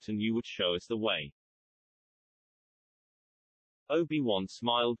you out and you would show us the way. Obi-Wan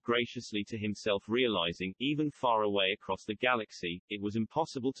smiled graciously to himself, realizing, even far away across the galaxy, it was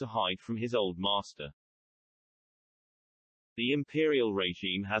impossible to hide from his old master. The Imperial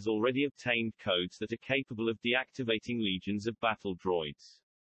regime has already obtained codes that are capable of deactivating legions of battle droids,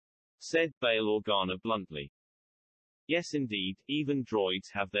 said Bail Organa bluntly. Yes indeed, even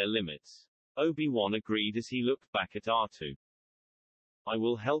droids have their limits. Obi-Wan agreed as he looked back at R2. I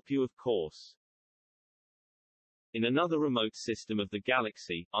will help you, of course. In another remote system of the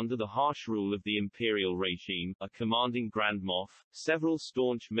galaxy, under the harsh rule of the Imperial regime, a commanding Grand Moff, several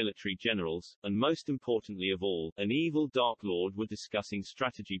staunch military generals, and most importantly of all, an evil Dark Lord were discussing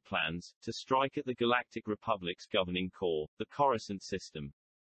strategy plans, to strike at the Galactic Republic's governing core, the Coruscant system.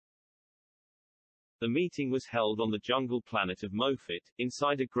 The meeting was held on the jungle planet of Mofit,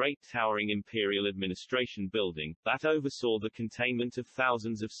 inside a great towering Imperial administration building, that oversaw the containment of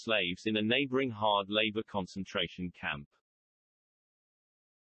thousands of slaves in a neighboring hard labor concentration camp.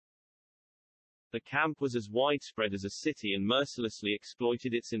 The camp was as widespread as a city and mercilessly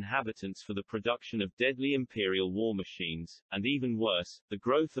exploited its inhabitants for the production of deadly Imperial war machines, and even worse, the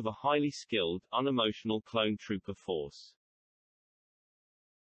growth of a highly skilled, unemotional clone trooper force.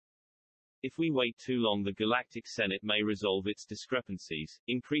 If we wait too long, the Galactic Senate may resolve its discrepancies,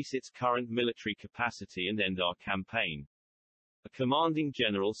 increase its current military capacity and end our campaign. A commanding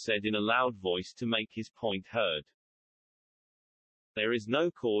general said in a loud voice to make his point heard. There is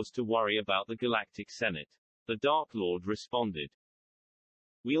no cause to worry about the Galactic Senate. The Dark Lord responded.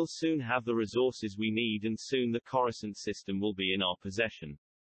 We'll soon have the resources we need and soon the Coruscant system will be in our possession.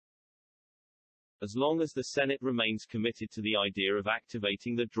 As long as the Senate remains committed to the idea of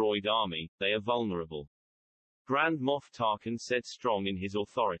activating the droid army, they are vulnerable. Grand Moff Tarkin said, strong in his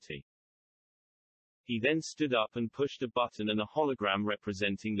authority. He then stood up and pushed a button and a hologram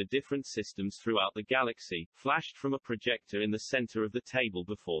representing the different systems throughout the galaxy, flashed from a projector in the center of the table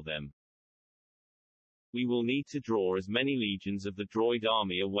before them. We will need to draw as many legions of the droid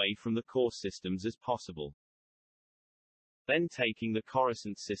army away from the core systems as possible. Then taking the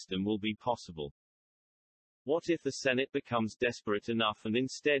Coruscant system will be possible. What if the Senate becomes desperate enough and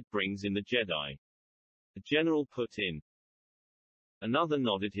instead brings in the Jedi? The general put in. Another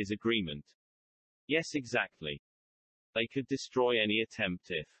nodded his agreement. Yes, exactly. They could destroy any attempt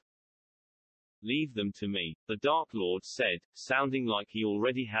if. Leave them to me, the Dark Lord said, sounding like he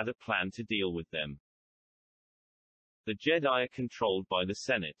already had a plan to deal with them. The Jedi are controlled by the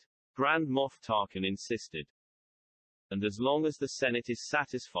Senate. Grand Moff Tarkin insisted. And as long as the Senate is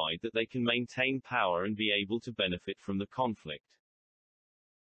satisfied that they can maintain power and be able to benefit from the conflict,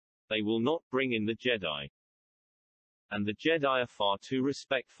 they will not bring in the Jedi. And the Jedi are far too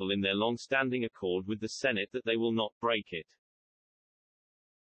respectful in their long-standing accord with the Senate that they will not break it.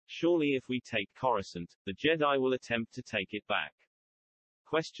 Surely if we take Coruscant, the Jedi will attempt to take it back?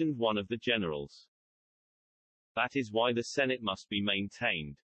 Questioned one of the generals. That is why the Senate must be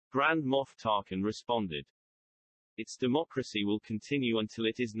maintained. Grand Moff Tarkin responded. Its democracy will continue until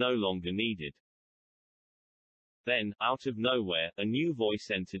it is no longer needed. Then, out of nowhere, a new voice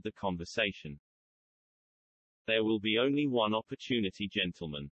entered the conversation. There will be only one opportunity,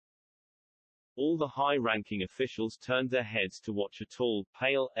 gentlemen. All the high-ranking officials turned their heads to watch a tall,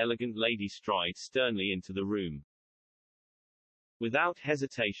 pale, elegant lady stride sternly into the room. Without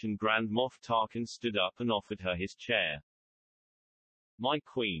hesitation, Grand Moff Tarkin stood up and offered her his chair. My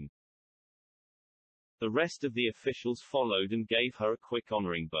queen. The rest of the officials followed and gave her a quick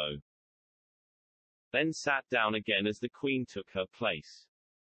honoring bow. then sat down again as the Queen took her place.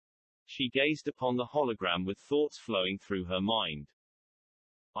 She gazed upon the hologram with thoughts flowing through her mind.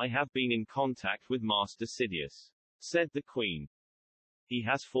 "I have been in contact with Master Sidious," said the Queen. "He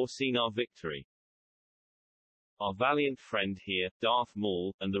has foreseen our victory. Our valiant friend here, Darth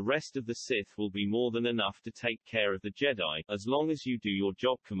Maul, and the rest of the Sith will be more than enough to take care of the Jedi. As long as you do your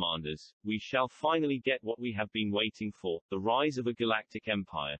job, commanders, we shall finally get what we have been waiting for, the rise of a galactic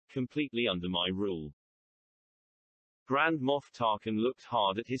empire, completely under my rule." Grand Moff Tarkin looked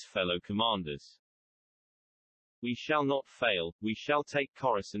hard at his fellow commanders. "We shall not fail, we shall take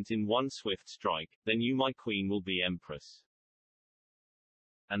Coruscant in one swift strike, then you, my Queen, will be Empress.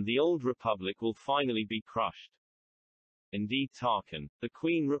 And the old Republic will finally be crushed." "Indeed, Tarkin," the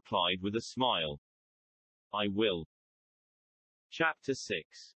Queen replied with a smile. "I will." Chapter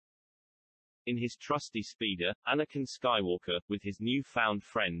 6. In his trusty speeder, Anakin Skywalker, with his new-found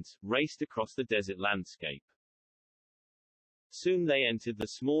friends, raced across the desert landscape. Soon they entered the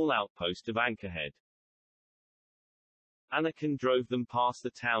small outpost of Anchorhead. Anakin drove them past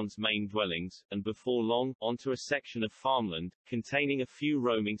the town's main dwellings, and before long, onto a section of farmland, containing a few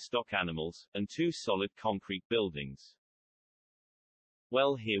roaming stock animals, and 2 solid concrete buildings.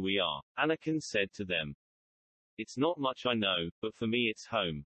 "Well, here we are," Anakin said to them. "It's not much, I know, but for me it's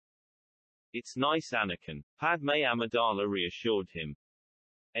home." "It's nice, Anakin," Padme Amidala reassured him.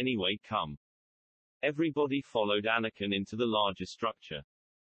 "Anyway, come." Everybody followed Anakin into the larger structure.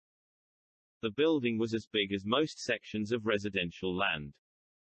 The building was as big as most sections of residential land.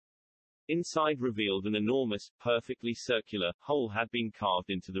 Inside revealed an enormous, perfectly circular, hole had been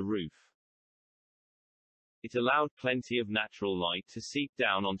carved into the roof. It allowed plenty of natural light to seep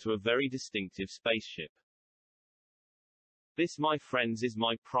down onto a very distinctive spaceship. "This, my friends, is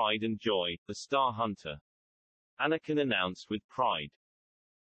my pride and joy, the Star Hunter," Anakin announced with pride.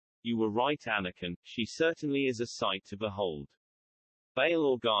 "You were right, Anakin, she certainly is a sight to behold," Bail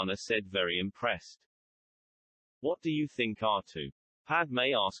Organa said, very impressed. "What do you think, R2?"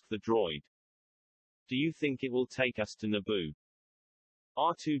 Padme asked the droid. "Do you think it will take us to Naboo?"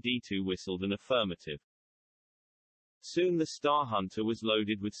 R2-D2 whistled an affirmative. Soon the Star Hunter was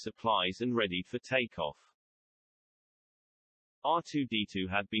loaded with supplies and readied for takeoff. R2-D2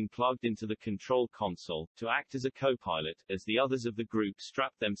 had been plugged into the control console, to act as a co-pilot, as the others of the group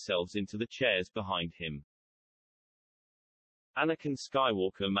strapped themselves into the chairs behind him. Anakin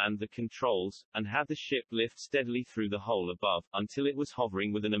Skywalker manned the controls, and had the ship lift steadily through the hole above, until it was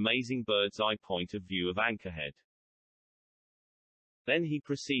hovering with an amazing bird's-eye point of view of Anchorhead. Then he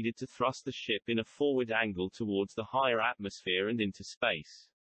proceeded to thrust the ship in a forward angle towards the higher atmosphere and into space.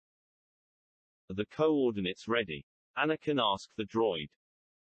 "Are the coordinates ready?" Anakin asked the droid.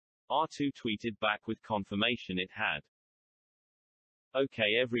 R2 tweeted back with confirmation it had.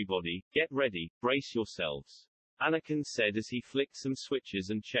 "Okay, everybody, get ready, brace yourselves," Anakin said as he flicked some switches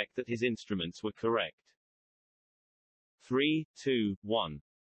and checked that his instruments were correct. 3, 2, 1.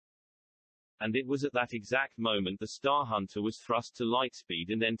 And it was at that exact moment the Star Hunter was thrust to lightspeed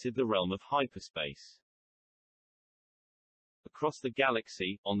and entered the realm of hyperspace. Across the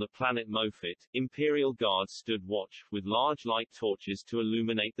galaxy, on the planet Mofit, Imperial guards stood watch, with large light torches to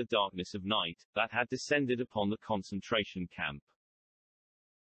illuminate the darkness of night, that had descended upon the concentration camp.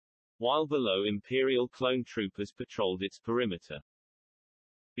 While below, Imperial clone troopers patrolled its perimeter.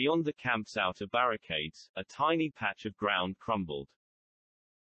 Beyond the camp's outer barricades, a tiny patch of ground crumbled.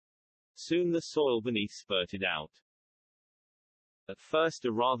 Soon the soil beneath spurted out. At first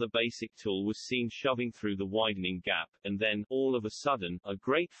a rather basic tool was seen shoving through the widening gap, and then, all of a sudden, a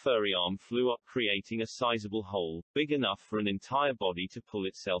great furry arm flew up, creating a sizable hole, big enough for an entire body to pull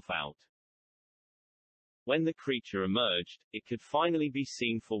itself out. When the creature emerged, it could finally be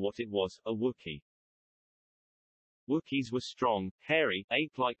seen for what it was, a Wookiee. Wookiees were strong, hairy,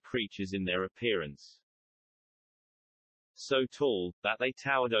 ape-like creatures in their appearance. So tall, that they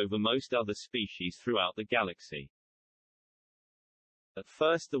towered over most other species throughout the galaxy. At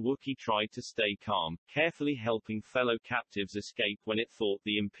first the Wookiee tried to stay calm, carefully helping fellow captives escape when it thought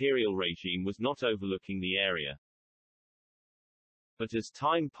the Imperial regime was not overlooking the area. But as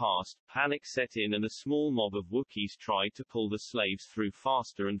time passed, panic set in and a small mob of Wookiees tried to pull the slaves through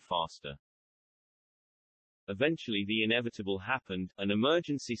faster and faster. Eventually the inevitable happened, an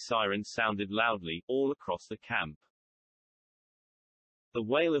emergency siren sounded loudly, all across the camp. The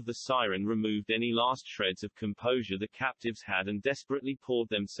wail of the siren removed any last shreds of composure the captives had and desperately poured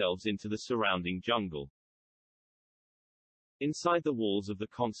themselves into the surrounding jungle. Inside the walls of the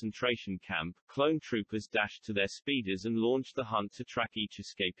concentration camp, clone troopers dashed to their speeders and launched the hunt to track each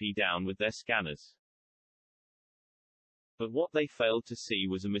escapee down with their scanners. But what they failed to see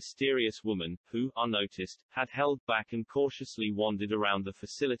was a mysterious woman, who, unnoticed, had held back and cautiously wandered around the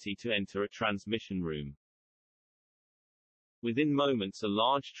facility to enter a transmission room. Within moments a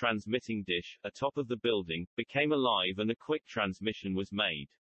large transmitting dish, atop of the building, became alive and a quick transmission was made.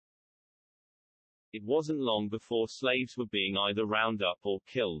 It wasn't long before slaves were being either rounded up or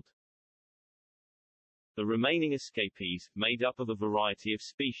killed. The remaining escapees, made up of a variety of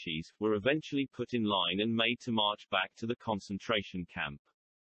species, were eventually put in line and made to march back to the concentration camp.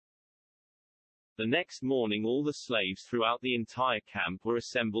 The next morning all the slaves throughout the entire camp were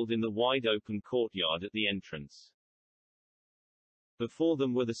assembled in the wide-open courtyard at the entrance. Before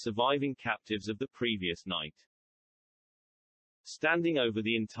them were the surviving captives of the previous night. Standing over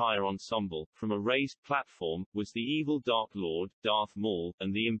the entire ensemble, from a raised platform, was the evil Dark Lord, Darth Maul,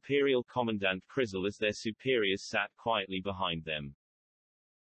 and the Imperial Commandant Kryzzle as their superiors sat quietly behind them.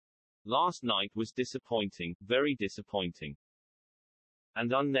 Last night was disappointing, very disappointing.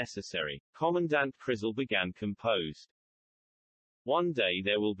 And unnecessary. Commandant Kryzzle began composed. One day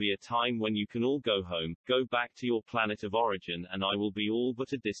there will be a time when you can all go home, go back to your planet of origin, and I will be all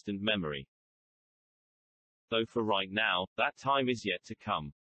but a distant memory. Though for right now, that time is yet to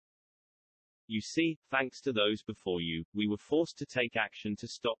come. You see, thanks to those before you, we were forced to take action to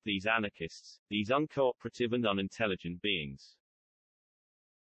stop these anarchists, these uncooperative and unintelligent beings.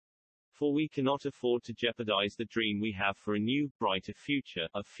 For we cannot afford to jeopardize the dream we have for a new, brighter future,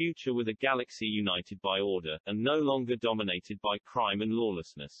 a future with a galaxy united by order, and no longer dominated by crime and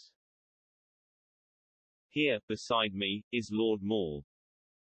lawlessness. Here, beside me, is Lord Maul.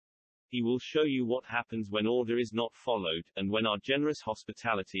 He will show you what happens when order is not followed, and when our generous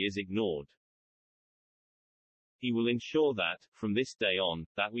hospitality is ignored. He will ensure that, from this day on,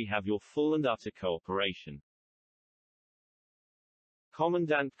 that we have your full and utter cooperation.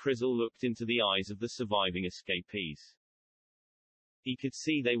 Commandant Kryzzle looked into the eyes of the surviving escapees. He could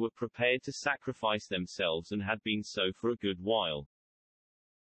see they were prepared to sacrifice themselves and had been so for a good while.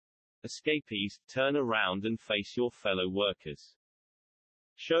 Escapees, turn around and face your fellow workers.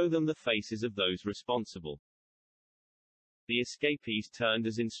 Show them the faces of those responsible. The escapees turned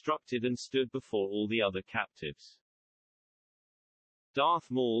as instructed and stood before all the other captives.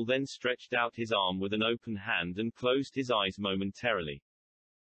 Darth Maul then stretched out his arm with an open hand and closed his eyes momentarily.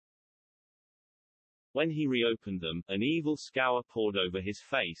 When he reopened them, an evil scowl poured over his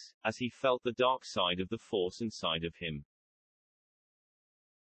face, as he felt the dark side of the Force inside of him.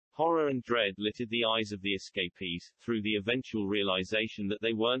 Horror and dread littered the eyes of the escapees, through the eventual realization that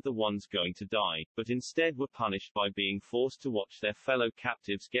they weren't the ones going to die, but instead were punished by being forced to watch their fellow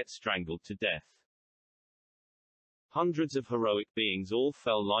captives get strangled to death. Hundreds of heroic beings all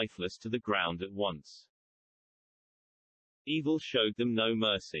fell lifeless to the ground at once. Evil showed them no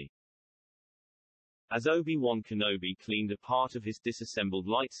mercy. As Obi-Wan Kenobi cleaned a part of his disassembled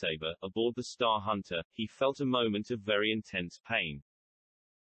lightsaber, aboard the Star Hunter, he felt a moment of very intense pain.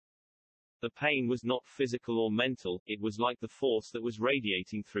 The pain was not physical or mental, it was like the force that was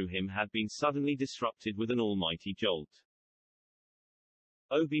radiating through him had been suddenly disrupted with an almighty jolt.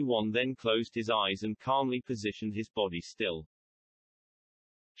 Obi-Wan then closed his eyes and calmly positioned his body still.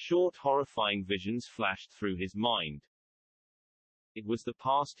 Short horrifying visions flashed through his mind. It was the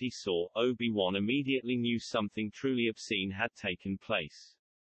past he saw. Obi-Wan immediately knew something truly obscene had taken place.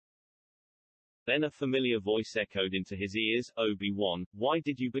 Then a familiar voice echoed into his ears, "Obi-Wan, why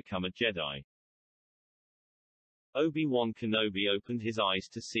did you become a Jedi?" Obi-Wan Kenobi opened his eyes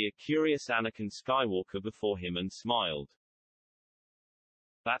to see a curious Anakin Skywalker before him and smiled.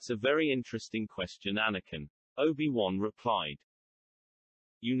 "That's a very interesting question, Anakin," Obi-Wan replied.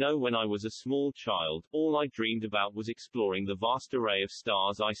 "You know, when I was a small child, all I dreamed about was exploring the vast array of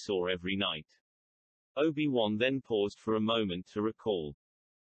stars I saw every night." Obi-Wan then paused for a moment to recall.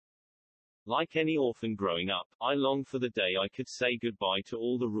 "Like any orphan growing up, I longed for the day I could say goodbye to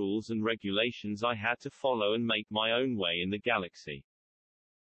all the rules and regulations I had to follow and make my own way in the galaxy."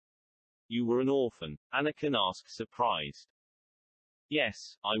 "You were an orphan?" Anakin asked, surprised.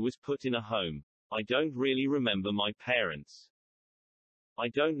 "Yes, I was put in a home. I don't really remember my parents. I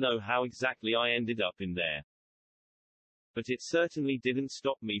don't know how exactly I ended up in there. But it certainly didn't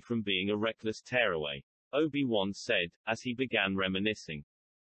stop me from being a reckless tearaway," Obi-Wan said, as he began reminiscing.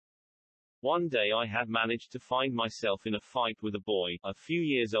 "One day I had managed to find myself in a fight with a boy, a few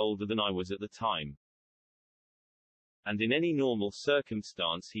years older than I was at the time. And in any normal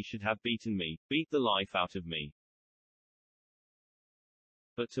circumstance he should have beaten me, beat the life out of me.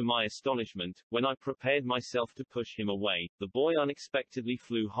 But to my astonishment, when I prepared myself to push him away, the boy unexpectedly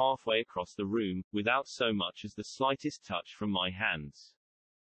flew halfway across the room, without so much as the slightest touch from my hands.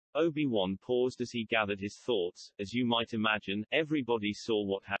 Obi-Wan paused as he gathered his thoughts. As you might imagine, everybody saw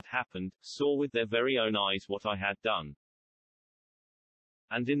what had happened, saw with their very own eyes what I had done.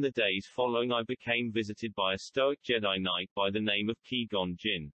 And in the days following I became visited by a stoic Jedi Knight by the name of Qui-Gon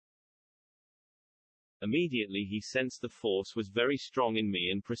Jinn. Immediately he sensed the Force was very strong in me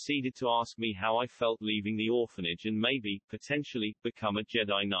and proceeded to ask me how I felt leaving the orphanage and maybe, potentially, become a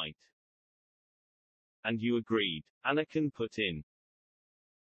Jedi Knight. And you agreed? Anakin put in.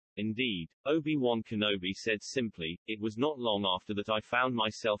 Indeed, Obi-Wan Kenobi said simply. It was not long after that I found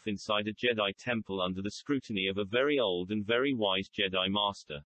myself inside a Jedi temple under the scrutiny of a very old and very wise Jedi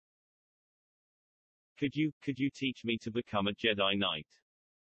Master. Could you teach me to become a Jedi Knight?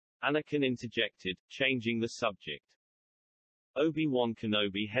 Anakin interjected, changing the subject. Obi-Wan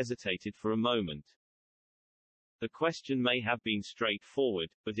Kenobi hesitated for a moment. The question may have been straightforward,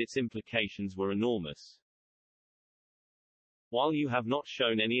 but its implications were enormous. While you have not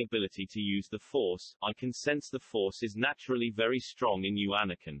shown any ability to use the Force, I can sense the Force is naturally very strong in you,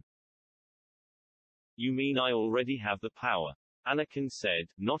 Anakin. You mean I already have the power? Anakin said,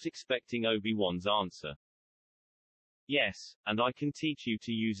 not expecting Obi-Wan's answer. Yes, and I can teach you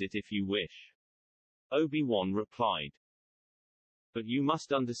to use it if you wish. Obi-Wan replied. But you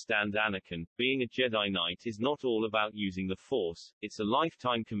must understand, Anakin, being a Jedi Knight is not all about using the Force, it's a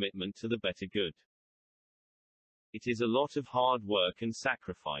lifetime commitment to the better good. It is a lot of hard work and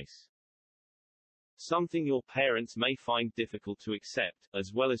sacrifice. Something your parents may find difficult to accept,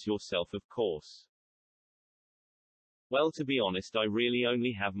 as well as yourself, of course. Well, to be honest, I really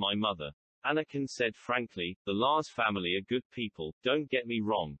only have my mother. Anakin said frankly. The Lars family are good people, don't get me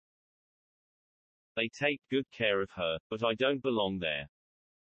wrong. They take good care of her, but I don't belong there.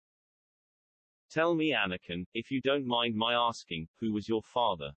 Tell me, Anakin, if you don't mind my asking, who was your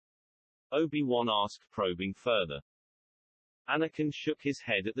father? Obi-Wan asked, probing further. Anakin shook his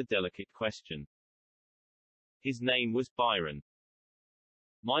head at the delicate question. His name was Byron.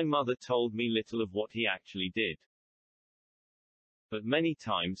 My mother told me little of what he actually did. But many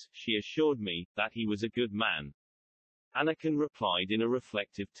times, she assured me, that he was a good man. Anakin replied in a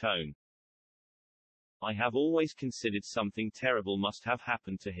reflective tone. I have always considered something terrible must have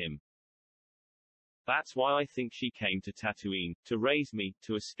happened to him. That's why I think she came to Tatooine, to raise me,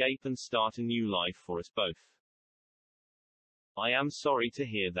 to escape and start a new life for us both. I am sorry to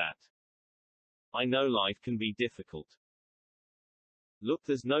hear that. I know life can be difficult. Look,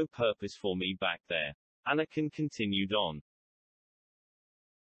 there's no purpose for me back there. Anakin continued on.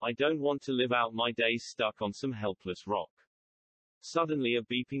 I don't want to live out my days stuck on some helpless rock. Suddenly a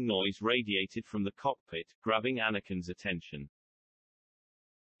beeping noise radiated from the cockpit, grabbing Anakin's attention.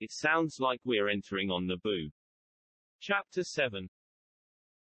 It sounds like we're entering on Naboo. Chapter 7.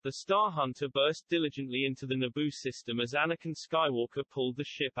 The Star Hunter burst diligently into the Naboo system as Anakin Skywalker pulled the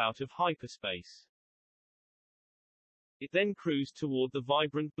ship out of hyperspace. It then cruised toward the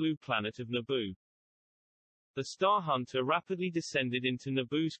vibrant blue planet of Naboo. The Star Hunter rapidly descended into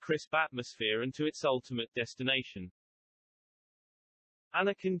Naboo's crisp atmosphere and to its ultimate destination.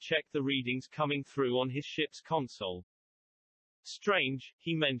 Anakin checked the readings coming through on his ship's console. Strange,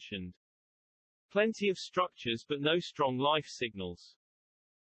 he mentioned. Plenty of structures but no strong life signals.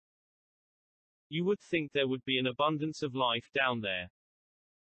 You would think there would be an abundance of life down there.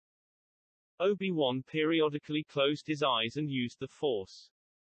 Obi-Wan periodically closed his eyes and used the Force.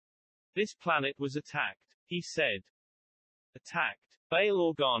 This planet was attacked, he said. Attacked? Bail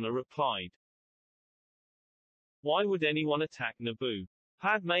Organa replied. Why would anyone attack Naboo?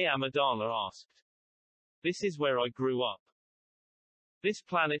 Padme Amidala asked. This is where I grew up. This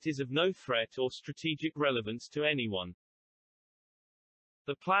planet is of no threat or strategic relevance to anyone.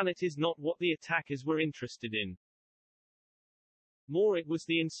 The planet is not what the attackers were interested in. More, it was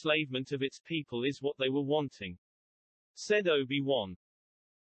the enslavement of its people is what they were wanting, said Obi-Wan.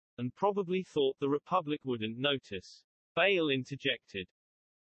 And probably thought the Republic wouldn't notice. Bail interjected.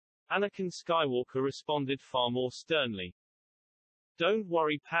 Anakin Skywalker responded far more sternly. Don't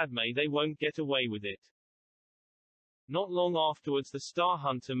worry, Padme, they won't get away with it. Not long afterwards the Star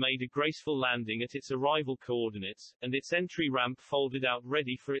Hunter made a graceful landing at its arrival coordinates, and its entry ramp folded out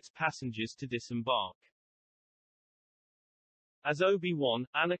ready for its passengers to disembark. As Obi-Wan,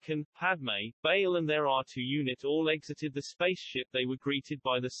 Anakin, Padme, Bail and their R2 unit all exited the spaceship, they were greeted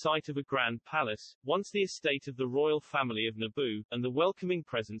by the sight of a grand palace, once the estate of the royal family of Naboo, and the welcoming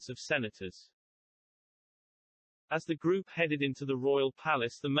presence of senators. As the group headed into the royal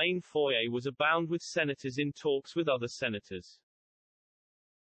palace, the main foyer was abound with senators in talks with other senators.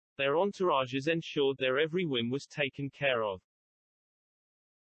 Their entourages ensured their every whim was taken care of.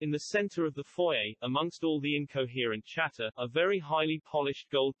 In the center of the foyer, amongst all the incoherent chatter, a very highly polished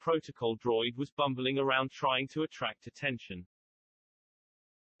gold protocol droid was bumbling around trying to attract attention.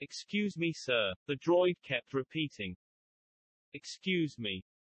 "Excuse me, sir," the droid kept repeating. "Excuse me."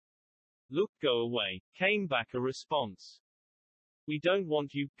 "Look, go away," came back a response. "We don't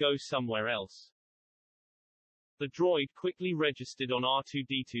want you, go somewhere else." The droid quickly registered on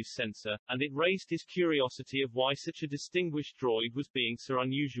R2-D2's sensor, and it raised his curiosity of why such a distinguished droid was being so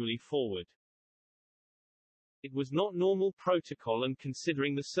unusually forward. It was not normal protocol and,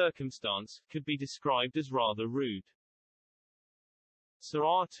 considering the circumstance, could be described as rather rude. Sir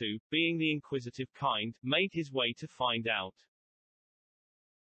R2, being the inquisitive kind, made his way to find out.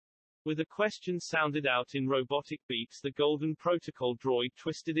 With a question sounded out in robotic beeps, the golden protocol droid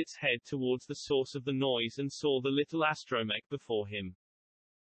twisted its head towards the source of the noise and saw the little astromech before him.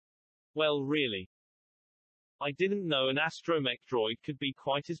 "Well, really. I didn't know an astromech droid could be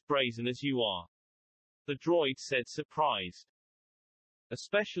quite as brazen as you are," the droid said, surprised.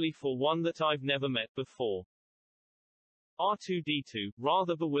 "Especially for one that I've never met before." R2-D2,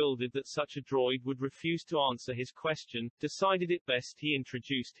 rather bewildered that such a droid would refuse to answer his question, decided it best he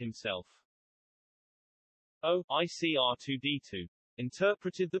introduced himself. "Oh, I see, R2-D2.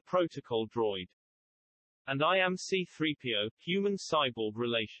 Interpreted the protocol droid. And I am C-3PO, human-cyborg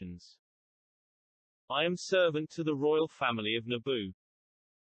relations. I am servant to the royal family of Naboo.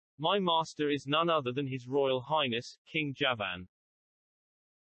 My master is none other than His Royal Highness, King Javan."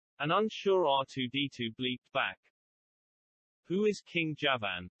 An unsure R2-D2 bleeped back. "Who is King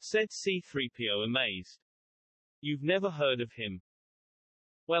Javan?" said C-3PO, amazed. "You've never heard of him?"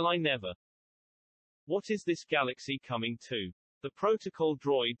 "Well, I never. What is this galaxy coming to?" The protocol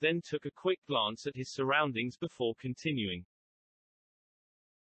droid then took a quick glance at his surroundings before continuing.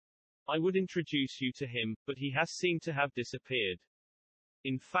 "I would introduce you to him, but he has seemed to have disappeared.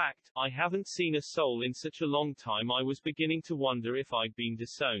 In fact, I haven't seen a soul in such a long time I was beginning to wonder if I'd been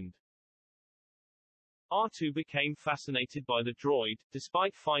disowned." R2 became fascinated by the droid.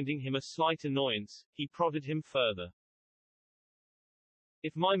 Despite finding him a slight annoyance, he prodded him further.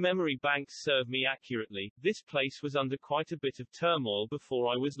 "If my memory banks serve me accurately, this place was under quite a bit of turmoil before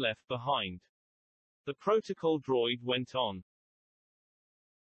I was left behind." The protocol droid went on.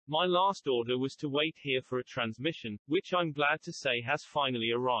 "My last order was to wait here for a transmission, which I'm glad to say has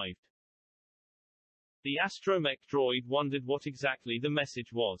finally arrived." The astromech droid wondered what exactly the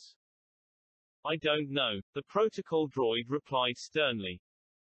message was. "I don't know," the protocol droid replied sternly.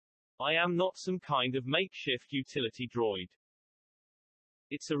 "I am not some kind of makeshift utility droid.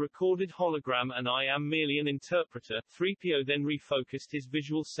 It's a recorded hologram and I am merely an interpreter." 3PO then refocused his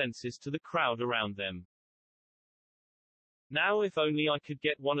visual senses to the crowd around them. "Now if only I could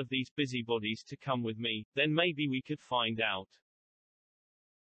get one of these busybodies to come with me, then maybe we could find out."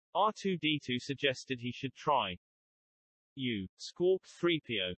 R2-D2 suggested he should try. "You," squawked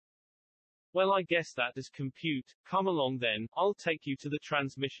 3PO. "Well, I guess that does compute. Come along then, I'll take you to the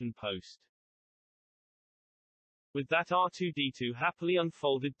transmission post." With that, R2-D2 happily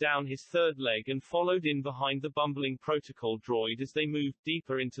unfolded down his third leg and followed in behind the bumbling protocol droid as they moved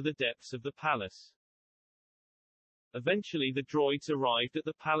deeper into the depths of the palace. Eventually the droids arrived at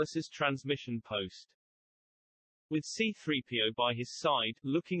the palace's transmission post. With C-3PO by his side,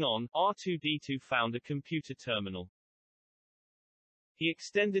 looking on, R2-D2 found a computer terminal. He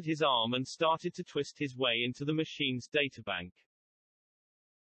extended his arm and started to twist his way into the machine's databank.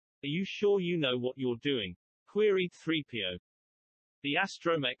 "Are you sure you know what you're doing?" queried 3PO. The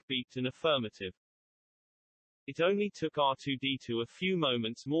astromech beeped an affirmative. It only took R2-D2 a few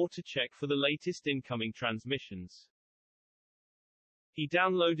moments more to check for the latest incoming transmissions. He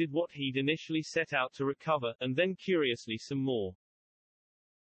downloaded what he'd initially set out to recover, and then curiously some more.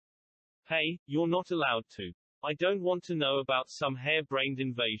 "Hey, you're not allowed to. I don't want to know about some hair-brained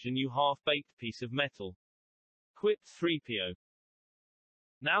invasion, you half-baked piece of metal," quipped 3PO.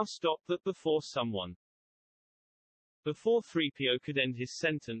 "Now stop that before someone." Before 3PO could end his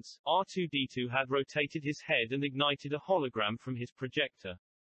sentence, R2-D2 had rotated his head and ignited a hologram from his projector.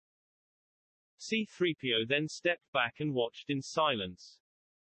 C-3PO then stepped back and watched in silence.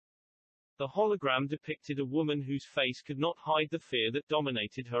 The hologram depicted a woman whose face could not hide the fear that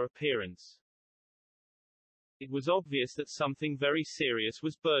dominated her appearance. It was obvious that something very serious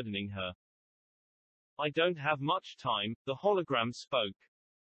was burdening her. "I don't have much time," the hologram spoke.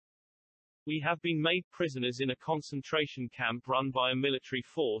 "We have been made prisoners in a concentration camp run by a military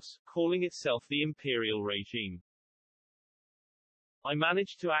force, calling itself the Imperial Regime. I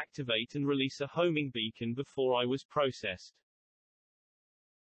managed to activate and release a homing beacon before I was processed.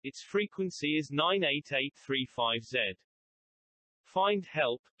 Its frequency is 98835Z. Find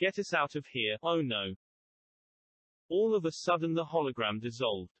help, get us out of here, oh no. All of a sudden the hologram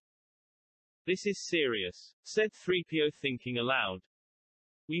dissolved. This is serious, said 3PO thinking aloud.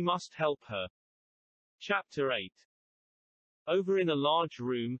 We must help her. Chapter 8. Over in a large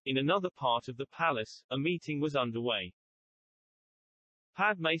room, in another part of the palace, a meeting was underway.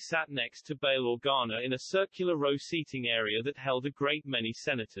 Padme sat next to Bail Organa in a circular row seating area that held a great many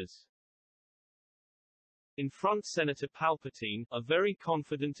senators. In front, Senator Palpatine, a very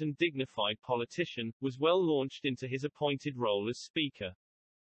confident and dignified politician, was well launched into his appointed role as Speaker.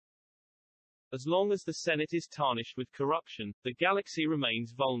 As long as the Senate is tarnished with corruption, the galaxy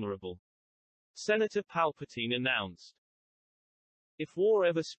remains vulnerable. Senator Palpatine announced. If war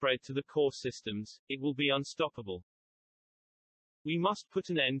ever spread to the core systems, it will be unstoppable. We must put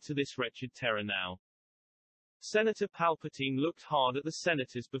an end to this wretched terror now. Senator Palpatine looked hard at the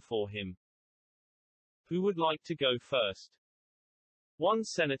senators before him. Who would like to go first? One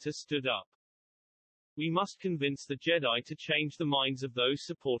senator stood up. We must convince the Jedi to change the minds of those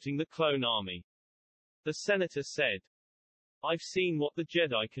supporting the clone army. The senator said. I've seen what the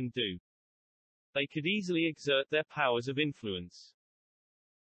Jedi can do. They could easily exert their powers of influence.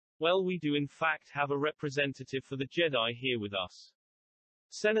 Well, we do in fact have a representative for the Jedi here with us.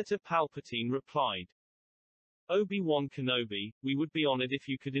 Senator Palpatine replied. Obi-Wan Kenobi, we would be honored if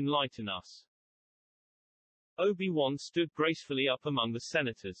you could enlighten us. Obi-Wan stood gracefully up among the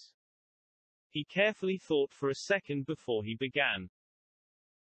senators. He carefully thought for a second before he began.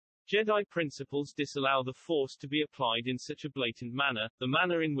 Jedi principles disallow the Force to be applied in such a blatant manner, the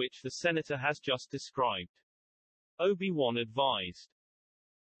manner in which the senator has just described. Obi-Wan advised.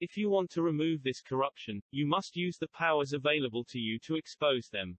 If you want to remove this corruption, you must use the powers available to you to expose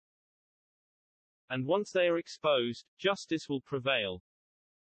them. And once they are exposed, justice will prevail.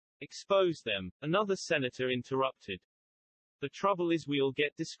 Expose them, another senator interrupted. The trouble is we'll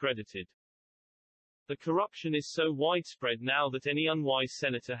get discredited. The corruption is so widespread now that any unwise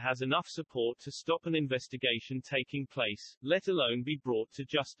senator has enough support to stop an investigation taking place, let alone be brought to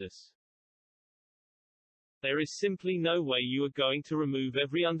justice. There is simply no way you are going to remove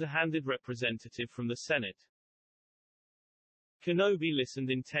every underhanded representative from the Senate. Kenobi listened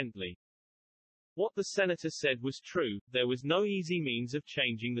intently. What the senator said was true, there was no easy means of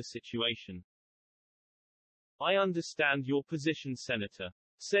changing the situation. I understand your position, Senator,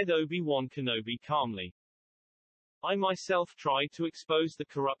 said Obi-Wan Kenobi calmly. I myself tried to expose the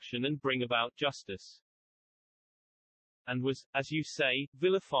corruption and bring about justice. And was, as you say,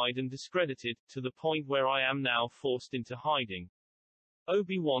 vilified and discredited, to the point where I am now forced into hiding.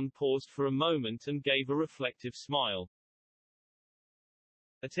 Obi-Wan paused for a moment and gave a reflective smile.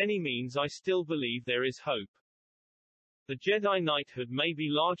 At any means I still believe there is hope. The Jedi knighthood may be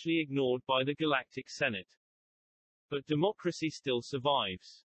largely ignored by the Galactic Senate. But democracy still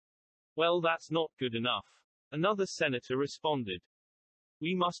survives. Well, that's not good enough. Another senator responded.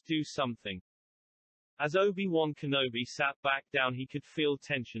 We must do something. As Obi-Wan Kenobi sat back down, he could feel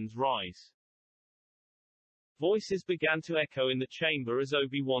tensions rise. Voices began to echo in the chamber as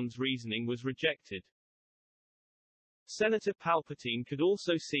Obi-Wan's reasoning was rejected. Senator Palpatine could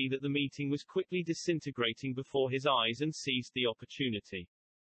also see that the meeting was quickly disintegrating before his eyes and seized the opportunity.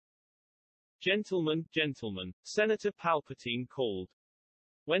 Gentlemen, gentlemen, Senator Palpatine called.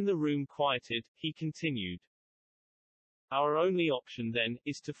 When the room quieted, he continued. Our only option then,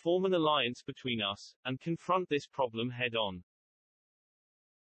 is to form an alliance between us, and confront this problem head-on.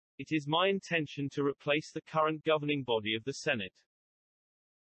 It is my intention to replace the current governing body of the Senate.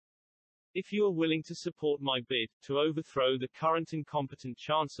 If you are willing to support my bid, to overthrow the current incompetent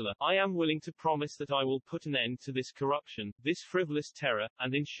Chancellor, I am willing to promise that I will put an end to this corruption, this frivolous terror,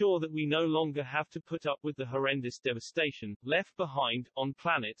 and ensure that we no longer have to put up with the horrendous devastation, left behind, on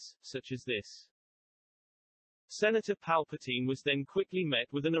planets, such as this. Senator Palpatine was then quickly met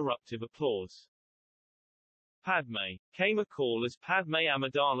with an eruptive applause. Padme, came a call as Padme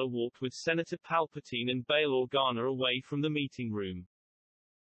Amidala walked with Senator Palpatine and Bail Organa away from the meeting room.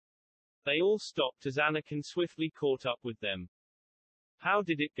 They all stopped as Anakin swiftly caught up with them. How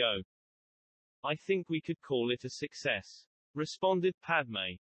did it go? I think we could call it a success, responded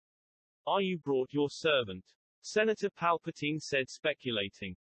Padme. Are you brought your servant? Senator Palpatine said,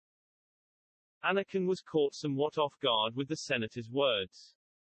 speculating. Anakin was caught somewhat off guard with the senator's words.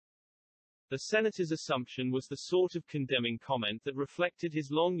 The senator's assumption was the sort of condemning comment that reflected his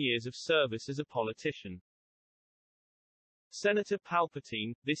long years of service as a politician. Senator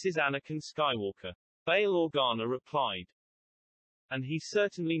Palpatine, this is Anakin Skywalker. Bail Organa replied. And he's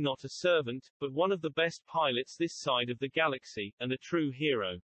certainly not a servant, but one of the best pilots this side of the galaxy, and a true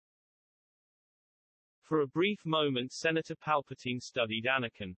hero. For a brief moment Senator Palpatine studied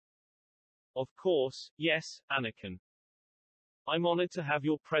Anakin. Of course, yes, Anakin. I'm honored to have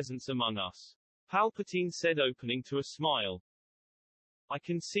your presence among us. Palpatine said, opening to a smile. I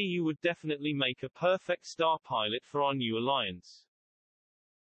can see you would definitely make a perfect star pilot for our new alliance.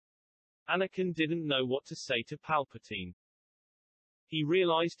 Anakin didn't know what to say to Palpatine. He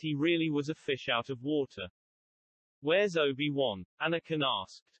realized he really was a fish out of water. Where's Obi-Wan? Anakin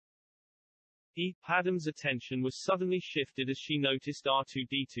asked. Padme's attention was suddenly shifted as she noticed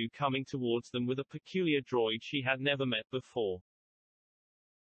R2-D2 coming towards them with a peculiar droid she had never met before.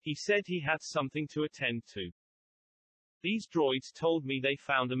 He said he had something to attend to. These droids told me they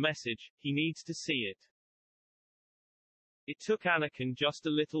found a message, he needs to see it. It took Anakin just a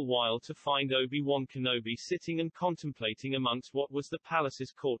little while to find Obi-Wan Kenobi sitting and contemplating amongst what was the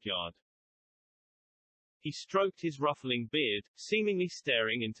palace's courtyard. He stroked his ruffling beard, seemingly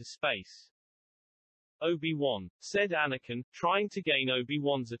staring into space. Obi-Wan, said Anakin, trying to gain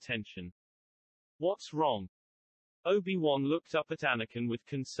Obi-Wan's attention. What's wrong? Obi-Wan looked up at Anakin with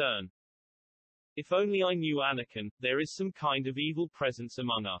concern. If only I knew, Anakin, there is some kind of evil presence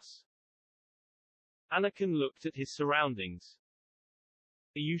among us. Anakin looked at his surroundings.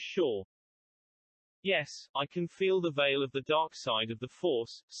 Are you sure? Yes, I can feel the veil of the dark side of the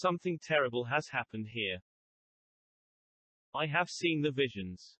Force, something terrible has happened here. I have seen the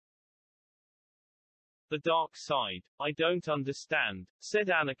visions. The dark side. I don't understand, said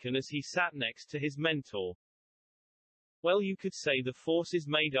Anakin as he sat next to his mentor. Well, you could say the Force is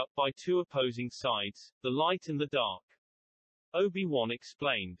made up by two opposing sides, the light and the dark. Obi-Wan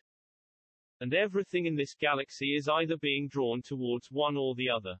explained. And everything in this galaxy is either being drawn towards one or the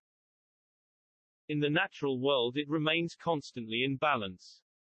other. In the natural world it remains constantly in balance.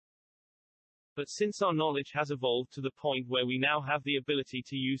 But since our knowledge has evolved to the point where we now have the ability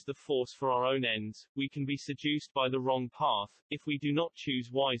to use the Force for our own ends, we can be seduced by the wrong path, if we do not choose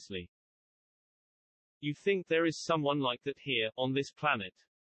wisely. You think there is someone like that here, on this planet?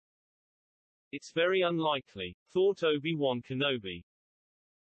 It's very unlikely, thought Obi-Wan Kenobi.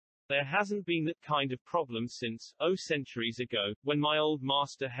 There hasn't been that kind of problem since, centuries ago, when my old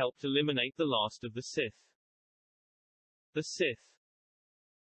master helped eliminate the last of the Sith. The Sith.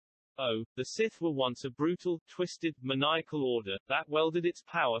 The Sith were once a brutal, twisted, maniacal order, that welded its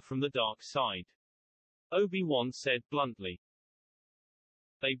power from the dark side. Obi-Wan said bluntly.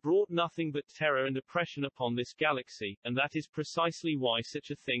 They brought nothing but terror and oppression upon this galaxy, and that is precisely why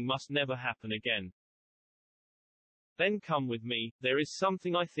such a thing must never happen again. Then come with me, there is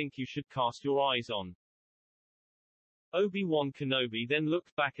something I think you should cast your eyes on. Obi-Wan Kenobi then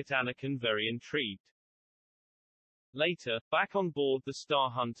looked back at Anakin very intrigued. Later, back on board the Star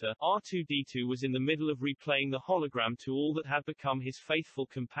Hunter, R2-D2 was in the middle of replaying the hologram to all that had become his faithful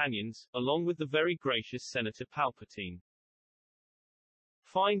companions, along with the very gracious Senator Palpatine.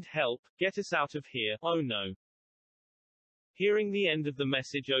 Find help, get us out of here, oh no. Hearing the end of the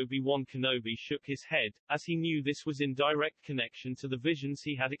message, Obi-Wan Kenobi shook his head, as he knew this was in direct connection to the visions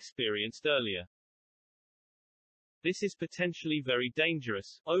he had experienced earlier. This is potentially very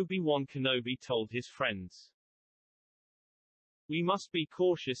dangerous, Obi-Wan Kenobi told his friends. We must be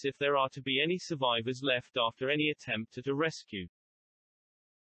cautious if there are to be any survivors left after any attempt at a rescue.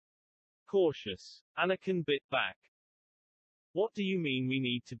 Cautious. Anakin bit back. What do you mean we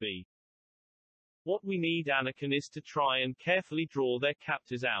need to be? What we need, Anakin, is to try and carefully draw their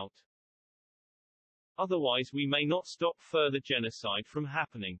captors out. Otherwise we may not stop further genocide from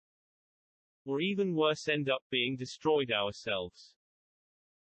happening. Or even worse, end up being destroyed ourselves.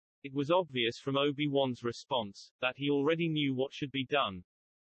 It was obvious from Obi-Wan's response, that he already knew what should be done.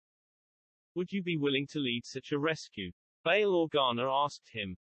 Would you be willing to lead such a rescue? Bail Organa asked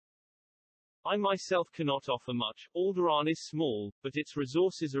him. I myself cannot offer much, Alderaan is small, but its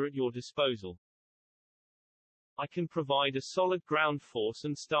resources are at your disposal. I can provide a solid ground force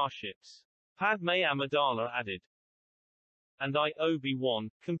and starships. Padme Amidala added. And I, Obi-Wan,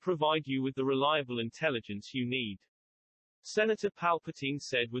 can provide you with the reliable intelligence you need. Senator Palpatine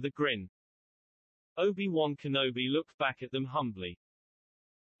said with a grin. Obi-Wan Kenobi looked back at them humbly.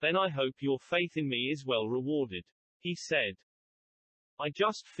 Then I hope your faith in me is well rewarded. He said. I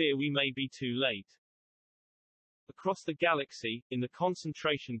just fear we may be too late. Across the galaxy, in the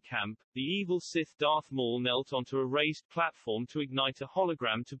concentration camp, the evil Sith Darth Maul knelt onto a raised platform to ignite a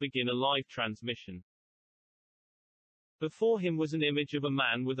hologram to begin a live transmission. Before him was an image of a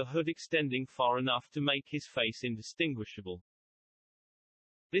man with a hood extending far enough to make his face indistinguishable.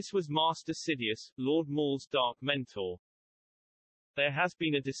 This was Master Sidious, Lord Maul's dark mentor. There has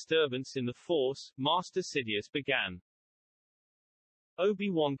been a disturbance in the Force, Master Sidious began.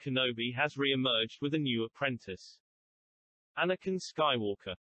 Obi-Wan Kenobi has re-emerged with a new apprentice. Anakin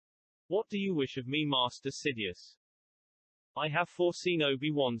Skywalker. What do you wish of me, Master Sidious? I have foreseen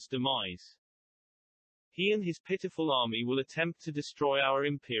Obi-Wan's demise. He and his pitiful army will attempt to destroy our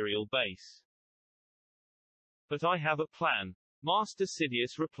Imperial base. But I have a plan. Master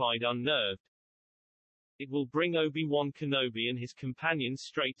Sidious replied unnerved. It will bring Obi-Wan Kenobi and his companions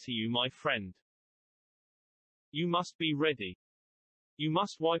straight to you, my friend. You must be ready. You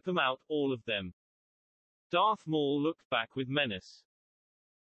must wipe them out, all of them. Darth Maul looked back with menace.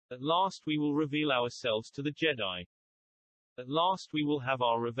 At last we will reveal ourselves to the Jedi. At last we will have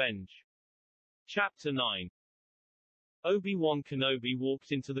our revenge. Chapter 9. Obi-Wan Kenobi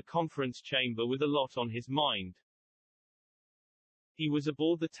walked into the conference chamber with a lot on his mind. He was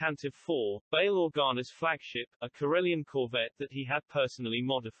aboard the Tantive 4, Bail Organa's flagship, a Corellian corvette that he had personally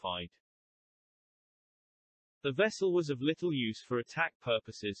modified. The vessel was of little use for attack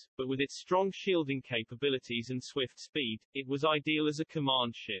purposes, but with its strong shielding capabilities and swift speed, it was ideal as a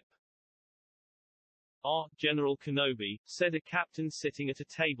command ship. "Ah, General Kenobi," said a captain sitting at a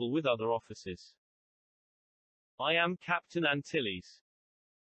table with other officers. "I am Captain Antilles.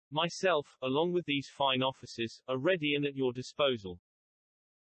 Myself, along with these fine officers, are ready and at your disposal.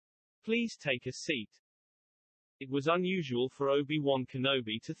 Please take a seat." It was unusual for Obi-Wan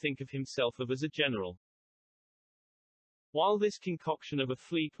Kenobi to think of himself as a general. While this concoction of a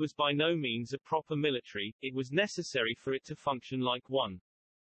fleet was by no means a proper military, it was necessary for it to function like one.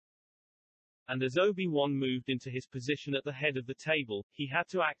 And as Obi-Wan moved into his position at the head of the table, he had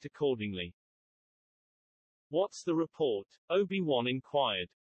to act accordingly. "What's the report?" Obi-Wan inquired.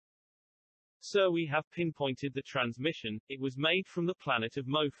 "Sir, we have pinpointed the transmission. It was made from the planet of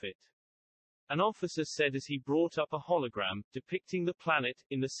Mofit," an officer said as he brought up a hologram, depicting the planet,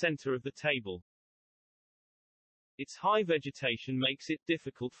 in the center of the table. Its high vegetation makes it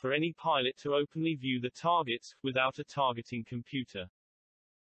difficult for any pilot to openly view the targets, without a targeting computer.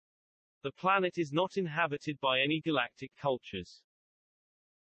 The planet is not inhabited by any galactic cultures.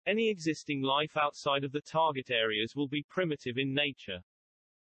 Any existing life outside of the target areas will be primitive in nature.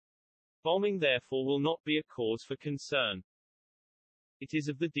 Bombing therefore will not be a cause for concern. It is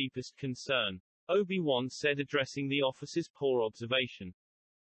of the deepest concern. Obi-Wan said, addressing the officer's poor observation.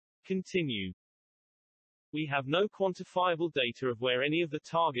 Continue. We have no quantifiable data of where any of the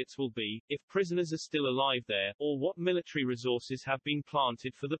targets will be, if prisoners are still alive there, or what military resources have been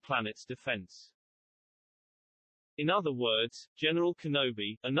planted for the planet's defense. In other words, General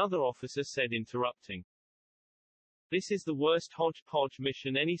Kenobi, another officer said, interrupting. This is the worst hodgepodge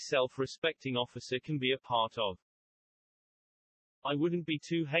mission any self-respecting officer can be a part of. I wouldn't be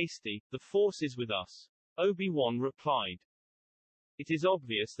too hasty, the Force is with us. Obi-Wan replied. It is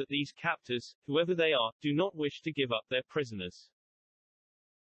obvious that these captors, whoever they are, do not wish to give up their prisoners.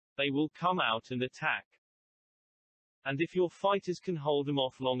 They will come out and attack. And if your fighters can hold them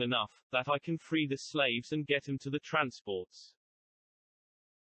off long enough, that I can free the slaves and get them to the transports,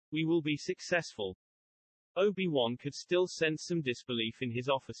 we will be successful. Obi-Wan could still sense some disbelief in his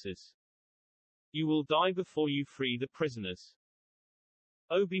officers. You will die before you free the prisoners.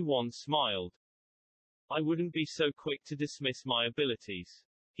 Obi-Wan smiled. I wouldn't be so quick to dismiss my abilities,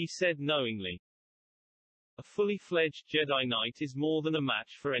 he said knowingly. A fully fledged Jedi Knight is more than a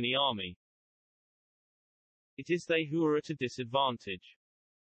match for any army. It is they who are at a disadvantage.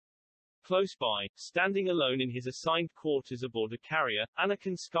 Close by, standing alone in his assigned quarters aboard a carrier,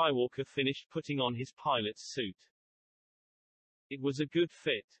 Anakin Skywalker finished putting on his pilot's suit. It was a good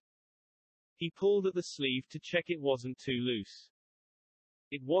fit. He pulled at the sleeve to check it wasn't too loose.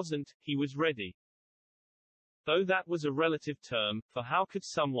 It wasn't, he was ready. Though that was a relative term, for how could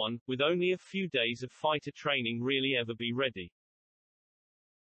someone, with only a few days of fighter training, really ever be ready?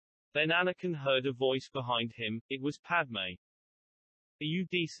 Then Anakin heard a voice behind him. It was Padme. Are you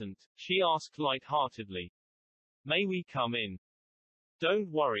decent? She asked light-heartedly. May we come in? Don't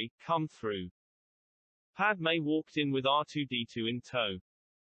worry, come through. Padme walked in with R2-D2 in tow.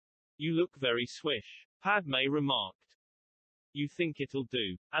 You look very swish, Padme remarked. You think it'll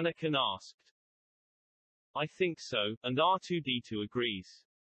do? Anakin asked. I think so, and R2-D2 agrees.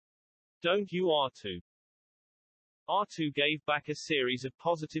 Don't you, R2? R2 gave back a series of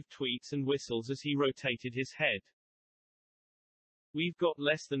positive tweets and whistles as he rotated his head. We've got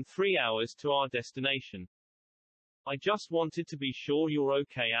less than 3 hours to our destination. I just wanted to be sure you're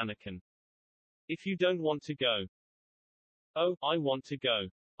okay, Anakin. If you don't want to go. Oh, I want to go.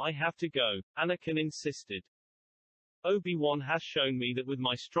 I have to go, Anakin insisted. Obi-Wan has shown me that with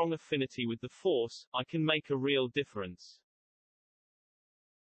my strong affinity with the Force, I can make a real difference.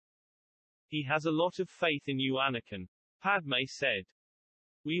 He has a lot of faith in you, Anakin, Padme said.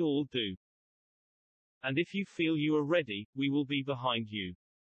 We all do. And if you feel you are ready, we will be behind you.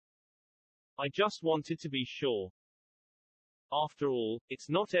 I just wanted to be sure. After all, it's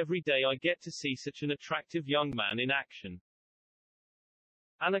not every day I get to see such an attractive young man in action.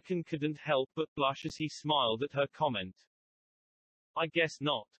 Anakin couldn't help but blush as he smiled at her comment. I guess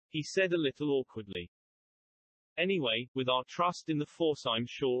not, he said a little awkwardly. Anyway, with our trust in the Force, I'm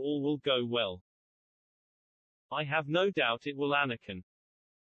sure all will go well. I have no doubt it will, Anakin.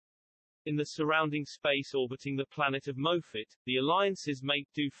 In the surrounding space orbiting the planet of Mofit, the Alliance's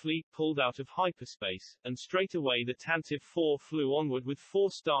Make-Do fleet pulled out of hyperspace, and straight away the Tantive IV flew onward with 4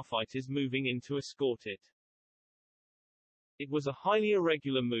 starfighters moving in to escort it. It was a highly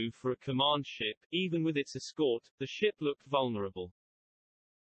irregular move for a command ship. Even with its escort, the ship looked vulnerable.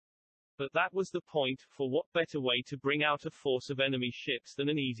 But that was the point, for what better way to bring out a force of enemy ships than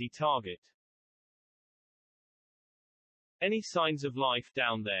an easy target? Any signs of life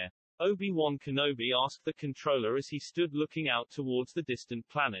down there? Obi-Wan Kenobi asked the controller as he stood looking out towards the distant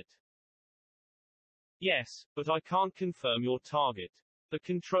planet. Yes, but I can't confirm your target, the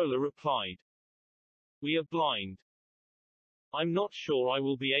controller replied. We are blind. I'm not sure I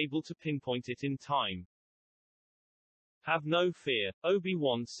will be able to pinpoint it in time. Have no fear,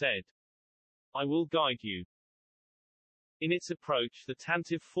 Obi-Wan said. I will guide you. In its approach, the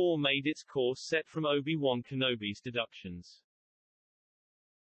Tantive IV made its course set from Obi-Wan Kenobi's deductions.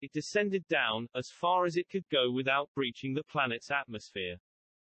 It descended down, as far as it could go without breaching the planet's atmosphere.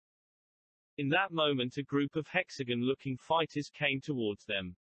 In that moment a group of hexagon-looking fighters came towards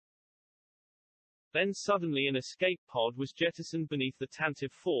them. Then suddenly an escape pod was jettisoned beneath the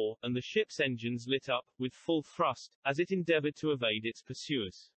Tantive IV, and the ship's engines lit up, with full thrust, as it endeavored to evade its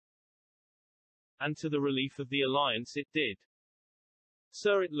pursuers. And to the relief of the Alliance it did.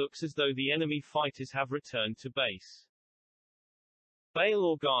 Sir, it looks as though the enemy fighters have returned to base. Bail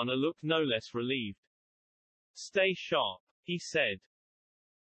Organa looked no less relieved. Stay sharp, he said.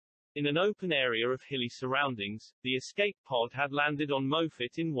 In an open area of hilly surroundings, the escape pod had landed on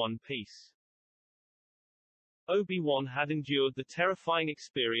Mofit in one piece. Obi-Wan had endured the terrifying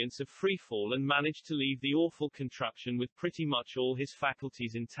experience of freefall and managed to leave the awful contraption with pretty much all his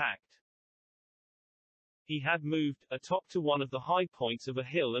faculties intact. He had moved atop to one of the high points of a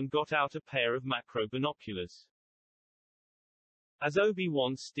hill and got out a pair of macro binoculars. As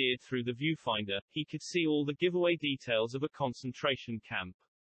Obi-Wan steered through the viewfinder, he could see all the giveaway details of a concentration camp.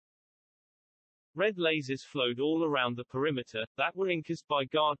 Red lasers flowed all around the perimeter, that were encompassed by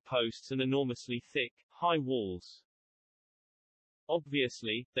guard posts and enormously thick, high walls.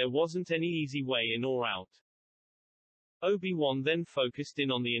 Obviously, there wasn't any easy way in or out. Obi-Wan then focused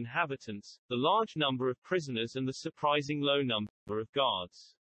in on the inhabitants, the large number of prisoners and the surprising low number of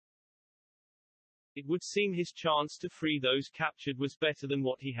guards. It would seem his chance to free those captured was better than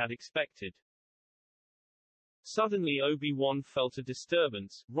what he had expected. Suddenly Obi-Wan felt a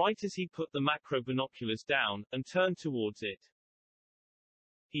disturbance, right as he put the macro binoculars down, and turned towards it.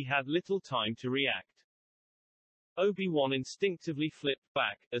 He had little time to react. Obi-Wan instinctively flipped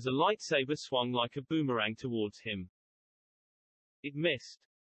back, as a lightsaber swung like a boomerang towards him. It missed.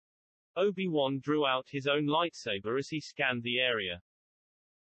 Obi-Wan drew out his own lightsaber as he scanned the area.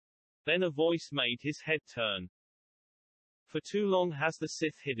 Then a voice made his head turn. For too long has the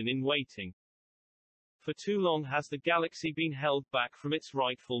Sith hidden in waiting. For too long has the galaxy been held back from its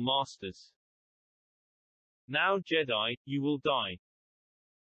rightful masters. Now, Jedi, you will die.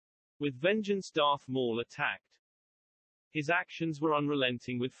 With vengeance Darth Maul attacked. His actions were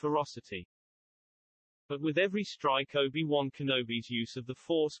unrelenting with ferocity. But with every strike Obi-Wan Kenobi's use of the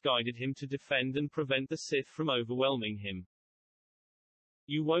Force guided him to defend and prevent the Sith from overwhelming him.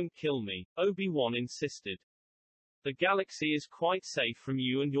 You won't kill me, Obi-Wan insisted. The galaxy is quite safe from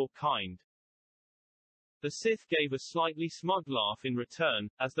you and your kind. The Sith gave a slightly smug laugh in return,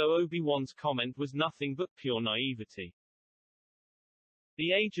 as though Obi-Wan's comment was nothing but pure naivety.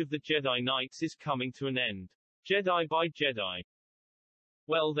 The age of the Jedi Knights is coming to an end. Jedi by Jedi.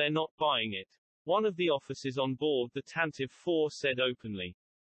 Well, they're not buying it. One of the officers on board the Tantive IV said openly.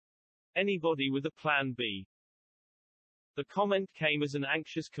 Anybody with a plan B? The comment came as an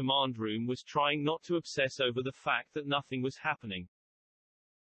anxious command room was trying not to obsess over the fact that nothing was happening.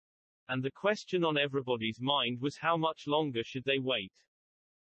 And the question on everybody's mind was how much longer should they wait?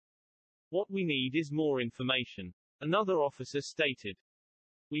 What we need is more information. Another officer stated.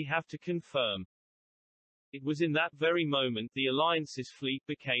 We have to confirm. It was in that very moment the Alliance's fleet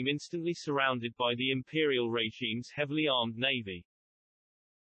became instantly surrounded by the Imperial regime's heavily armed navy.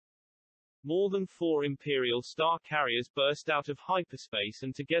 More than 4 Imperial star carriers burst out of hyperspace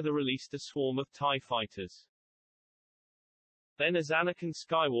and together released a swarm of TIE fighters. Then as Anakin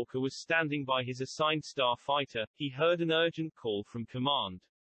Skywalker was standing by his assigned starfighter, he heard an urgent call from command.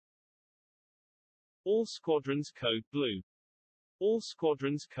 All squadrons code blue. All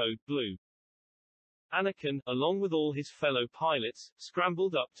squadrons code blue. Anakin, along with all his fellow pilots,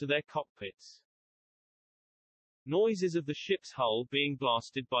 scrambled up to their cockpits. Noises of the ship's hull being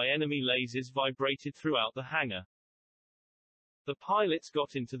blasted by enemy lasers vibrated throughout the hangar. The pilots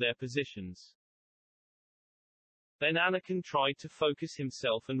got into their positions. Then Anakin tried to focus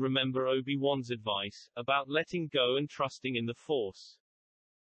himself and remember Obi-Wan's advice, about letting go and trusting in the Force.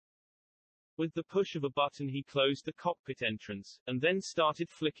 With the push of a button he closed the cockpit entrance, and then started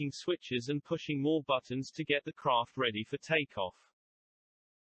flicking switches and pushing more buttons to get the craft ready for takeoff.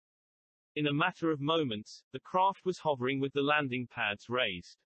 In a matter of moments, the craft was hovering with the landing pads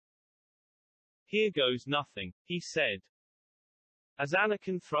raised. "Here goes nothing," he said. As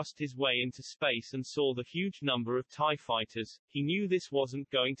Anakin thrust his way into space and saw the huge number of TIE fighters, he knew this wasn't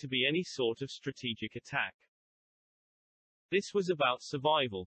going to be any sort of strategic attack. This was about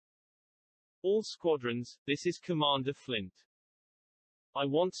survival. "All squadrons, this is Commander Flint. I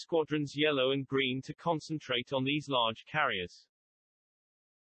want squadrons yellow and green to concentrate on these large carriers.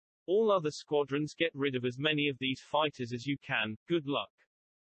 All other squadrons get rid of as many of these fighters as you can, good luck."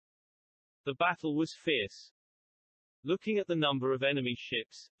 The battle was fierce. Looking at the number of enemy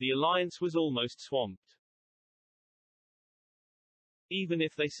ships, the Alliance was almost swamped. Even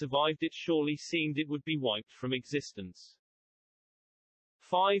if they survived, it surely seemed it would be wiped from existence.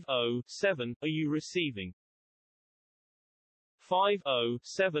 507, are you receiving?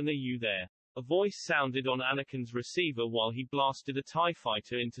 507, are you there? A voice sounded on Anakin's receiver while he blasted a TIE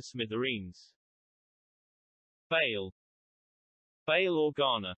fighter into smithereens. Bail. Bail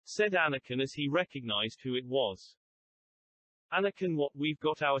Organa, said Anakin as he recognized who it was. "Anakin, what we've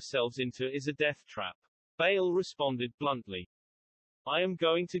got ourselves into is a death trap." Bail responded bluntly. "I am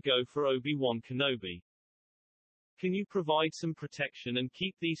going to go for Obi-Wan Kenobi. Can you provide some protection and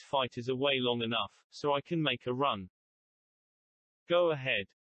keep these fighters away long enough, so I can make a run?" "Go ahead.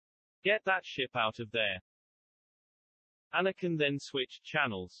 Get that ship out of there." Anakin then switched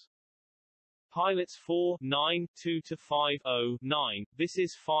channels. "Pilots 492 to 509, this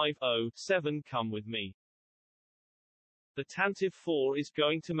is 507, come with me. The Tantive 4 is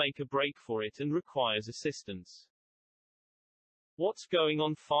going to make a break for it and requires assistance." "What's going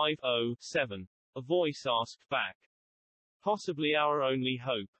on 507? A voice asked back. "Possibly our only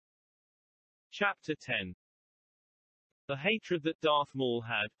hope." Chapter 10. The hatred that Darth Maul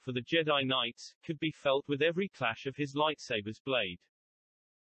had, for the Jedi Knights, could be felt with every clash of his lightsaber's blade.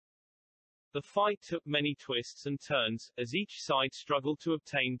 The fight took many twists and turns, as each side struggled to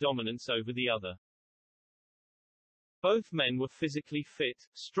obtain dominance over the other. Both men were physically fit,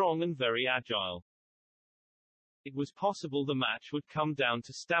 strong and very agile. It was possible the match would come down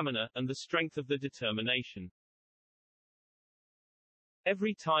to stamina, and the strength of the determination.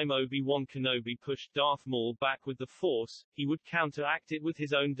 Every time Obi-Wan Kenobi pushed Darth Maul back with the Force, he would counteract it with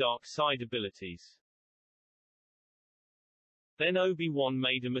his own dark side abilities. Then Obi-Wan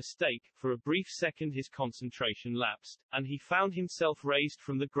made a mistake, for a brief second his concentration lapsed, and he found himself raised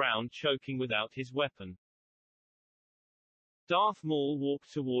from the ground choking without his weapon. Darth Maul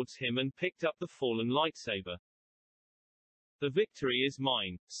walked towards him and picked up the fallen lightsaber. "The victory is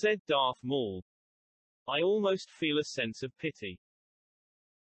mine," said Darth Maul. "I almost feel a sense of pity.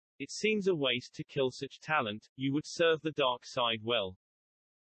 It seems a waste to kill such talent, you would serve the dark side well.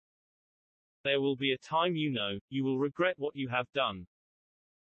 There will be a time, you will regret what you have done."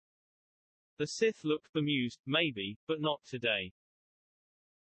 The Sith looked bemused, maybe, but not today.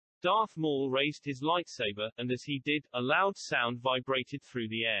 Darth Maul raised his lightsaber, and as he did, a loud sound vibrated through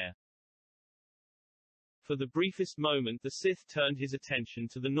the air. For the briefest moment the Sith turned his attention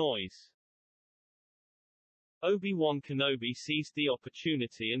to the noise. Obi-Wan Kenobi seized the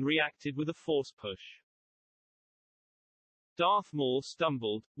opportunity and reacted with a force push. Darth Maul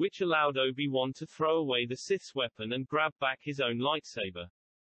stumbled, which allowed Obi-Wan to throw away the Sith's weapon and grab back his own lightsaber.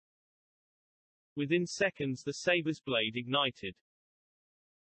 Within seconds the saber's blade ignited.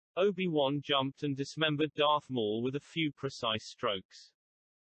 Obi-Wan jumped and dismembered Darth Maul with a few precise strokes.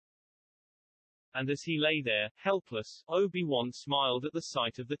 And as he lay there, helpless, Obi-Wan smiled at the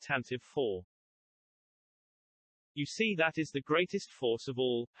sight of the Tantive 4. "You see, that is the greatest force of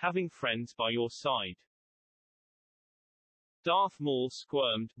all, having friends by your side." Darth Maul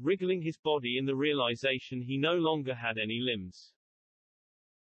squirmed, wriggling his body in the realization he no longer had any limbs.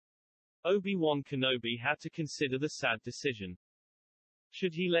 Obi-Wan Kenobi had to consider the sad decision.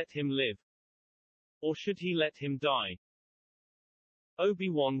 Should he let him live? Or should he let him die?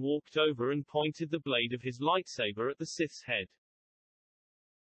 Obi-Wan walked over and pointed the blade of his lightsaber at the Sith's head.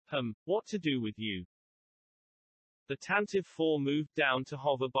 What to do with you? The Tantive 4 moved down to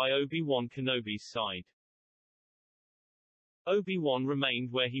hover by Obi-Wan Kenobi's side. Obi-Wan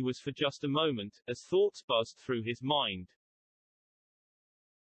remained where he was for just a moment, as thoughts buzzed through his mind.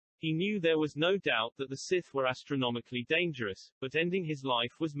 He knew there was no doubt that the Sith were astronomically dangerous, but ending his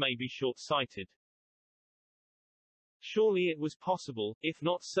life was maybe short-sighted. Surely it was possible, if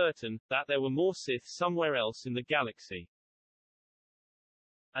not certain, that there were more Sith somewhere else in the galaxy.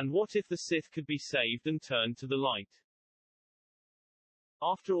 And what if the Sith could be saved and turned to the light?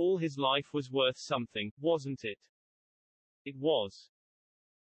 After all, his life was worth something, wasn't it? It was.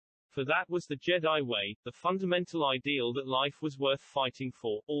 For that was the Jedi way, the fundamental ideal that life was worth fighting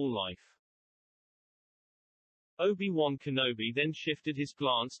for, all life. Obi-Wan Kenobi then shifted his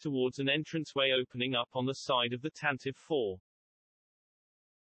glance towards an entranceway opening up on the side of the Tantive 4.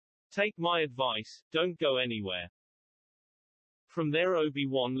 Take my advice, don't go anywhere. From there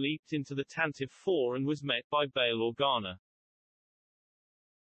Obi-Wan leaped into the Tantive 4 and was met by Bail Organa.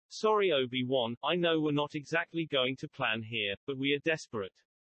 Sorry Obi-Wan, I know we're not exactly going to plan here, but we are desperate.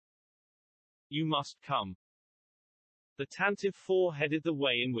 You must come. The Tantive 4 headed the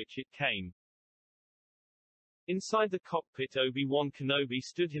way in which it came. Inside the cockpit, Obi-Wan Kenobi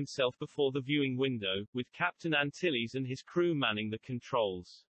stood himself before the viewing window, with Captain Antilles and his crew manning the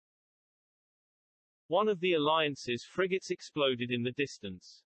controls. One of the Alliance's frigates exploded in the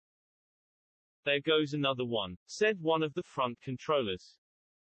distance. There goes another one, said one of the front controllers.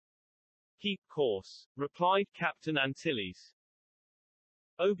 Keep course, replied Captain Antilles.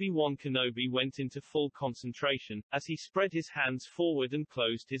 Obi-Wan Kenobi went into full concentration, as he spread his hands forward and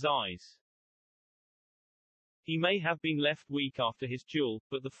closed his eyes. He may have been left weak after his duel,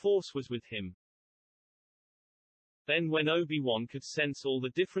 but the Force was with him. Then when Obi-Wan could sense all the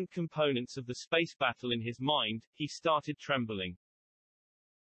different components of the space battle in his mind, he started trembling.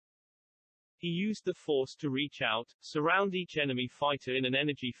 He used the Force to reach out, surround each enemy fighter in an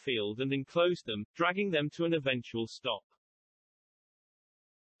energy field and enclose them, dragging them to an eventual stop.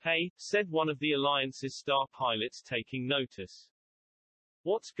 Hey, said one of the Alliance's star pilots taking notice.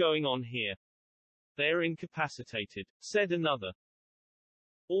 What's going on here? They're incapacitated, said another.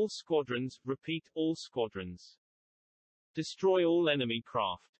 All squadrons, repeat, all squadrons. Destroy all enemy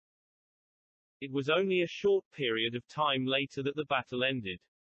craft. It was only a short period of time later that the battle ended.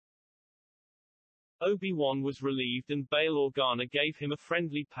 Obi-Wan was relieved and Bail Organa gave him a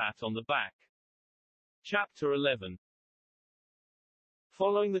friendly pat on the back. Chapter 11.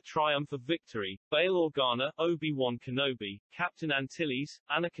 Following the triumph of victory, Bail Organa, Obi-Wan Kenobi, Captain Antilles,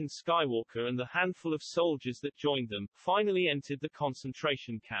 Anakin Skywalker and the handful of soldiers that joined them, finally entered the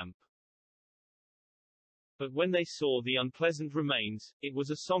concentration camp. But when they saw the unpleasant remains, it was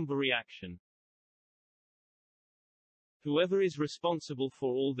a somber reaction. Whoever is responsible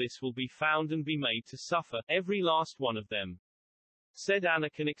for all this will be found and be made to suffer, every last one of them, said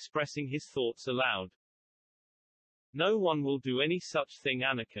Anakin, expressing his thoughts aloud. No one will do any such thing,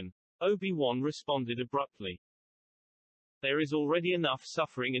 Anakin, Obi-Wan responded abruptly. There is already enough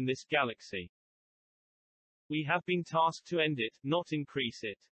suffering in this galaxy. We have been tasked to end it, not increase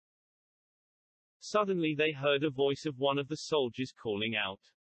it. Suddenly they heard a voice of one of the soldiers calling out.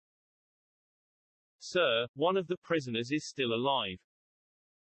 Sir, one of the prisoners is still alive.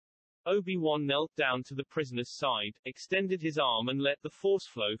 Obi-Wan knelt down to the prisoner's side, extended his arm and let the Force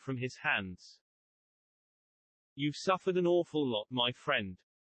flow from his hands. You've suffered an awful lot, my friend.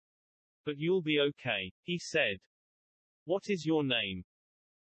 But you'll be okay, he said. What is your name?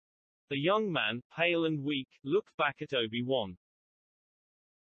 The young man, pale and weak, looked back at Obi-Wan.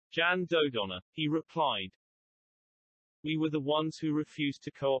 Jan Dodonna, he replied. We were the ones who refused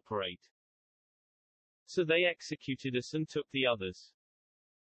to cooperate. So they executed us and took the others.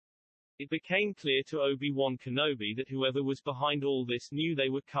 It became clear to Obi-Wan Kenobi that whoever was behind all this knew they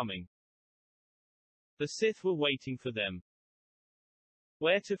were coming. The Sith were waiting for them.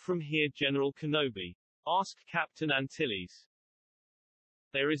 Where to from here, General Kenobi? Asked Captain Antilles.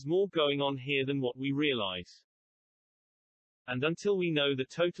 There is more going on here than what we realize. And until we know the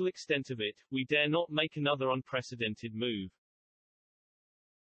total extent of it, we dare not make another unprecedented move.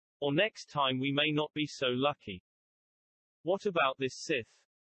 Or next time we may not be so lucky. What about this Sith?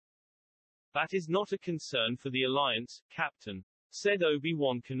 That is not a concern for the Alliance, Captain, said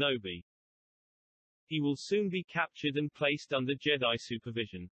Obi-Wan Kenobi. He will soon be captured and placed under Jedi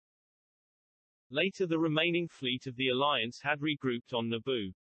supervision. Later the remaining fleet of the Alliance had regrouped on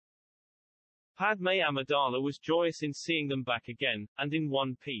Naboo. Padme Amidala was joyous in seeing them back again, and in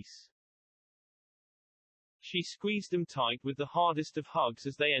one piece. She squeezed them tight with the hardest of hugs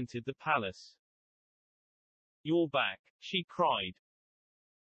as they entered the palace. You're back, she cried.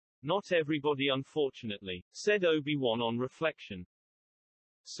 Not everybody, unfortunately, said Obi-Wan on reflection.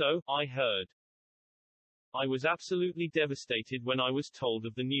 So, I heard. I was absolutely devastated when I was told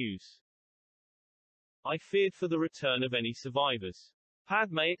of the news. I feared for the return of any survivors.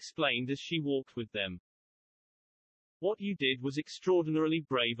 Padme explained as she walked with them. What you did was extraordinarily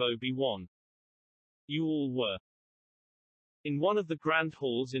brave, Obi-Wan. You all were. In one of the grand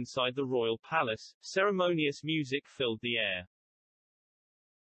halls inside the royal palace, ceremonious music filled the air.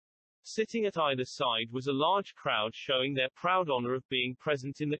 Sitting at either side was a large crowd showing their proud honor of being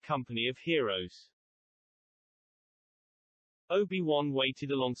present in the company of heroes. Obi-Wan waited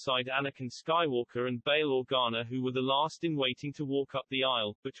alongside Anakin Skywalker and Bail Organa, who were the last in waiting to walk up the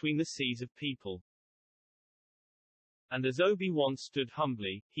aisle, between the seas of people. And as Obi-Wan stood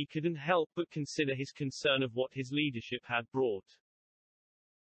humbly, he couldn't help but consider his concern of what his leadership had brought.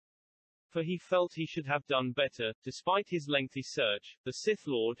 For he felt he should have done better. Despite his lengthy search, the Sith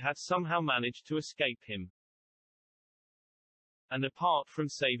Lord had somehow managed to escape him. And apart from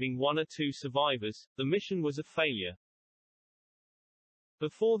saving one or two survivors, the mission was a failure.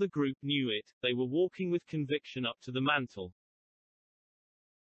 Before the group knew it, they were walking with conviction up to the mantle.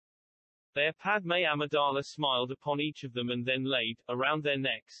 There Padme Amidala smiled upon each of them and then laid, around their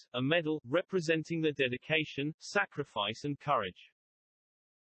necks, a medal, representing their dedication, sacrifice and courage.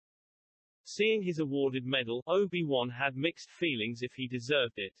 Seeing his awarded medal, Obi-Wan had mixed feelings if he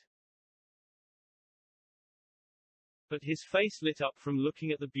deserved it. But his face lit up from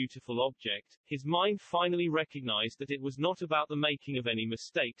looking at the beautiful object. His mind finally recognized that it was not about the making of any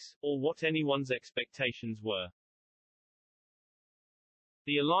mistakes, or what anyone's expectations were.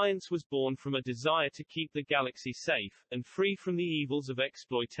 The Alliance was born from a desire to keep the galaxy safe, and free from the evils of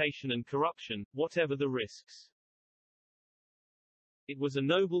exploitation and corruption, whatever the risks. It was a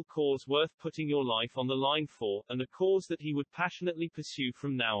noble cause worth putting your life on the line for, and a cause that he would passionately pursue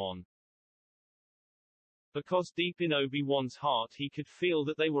from now on. Because deep in Obi-Wan's heart he could feel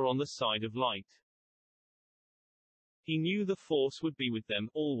that they were on the side of light. He knew the Force would be with them,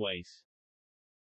 always.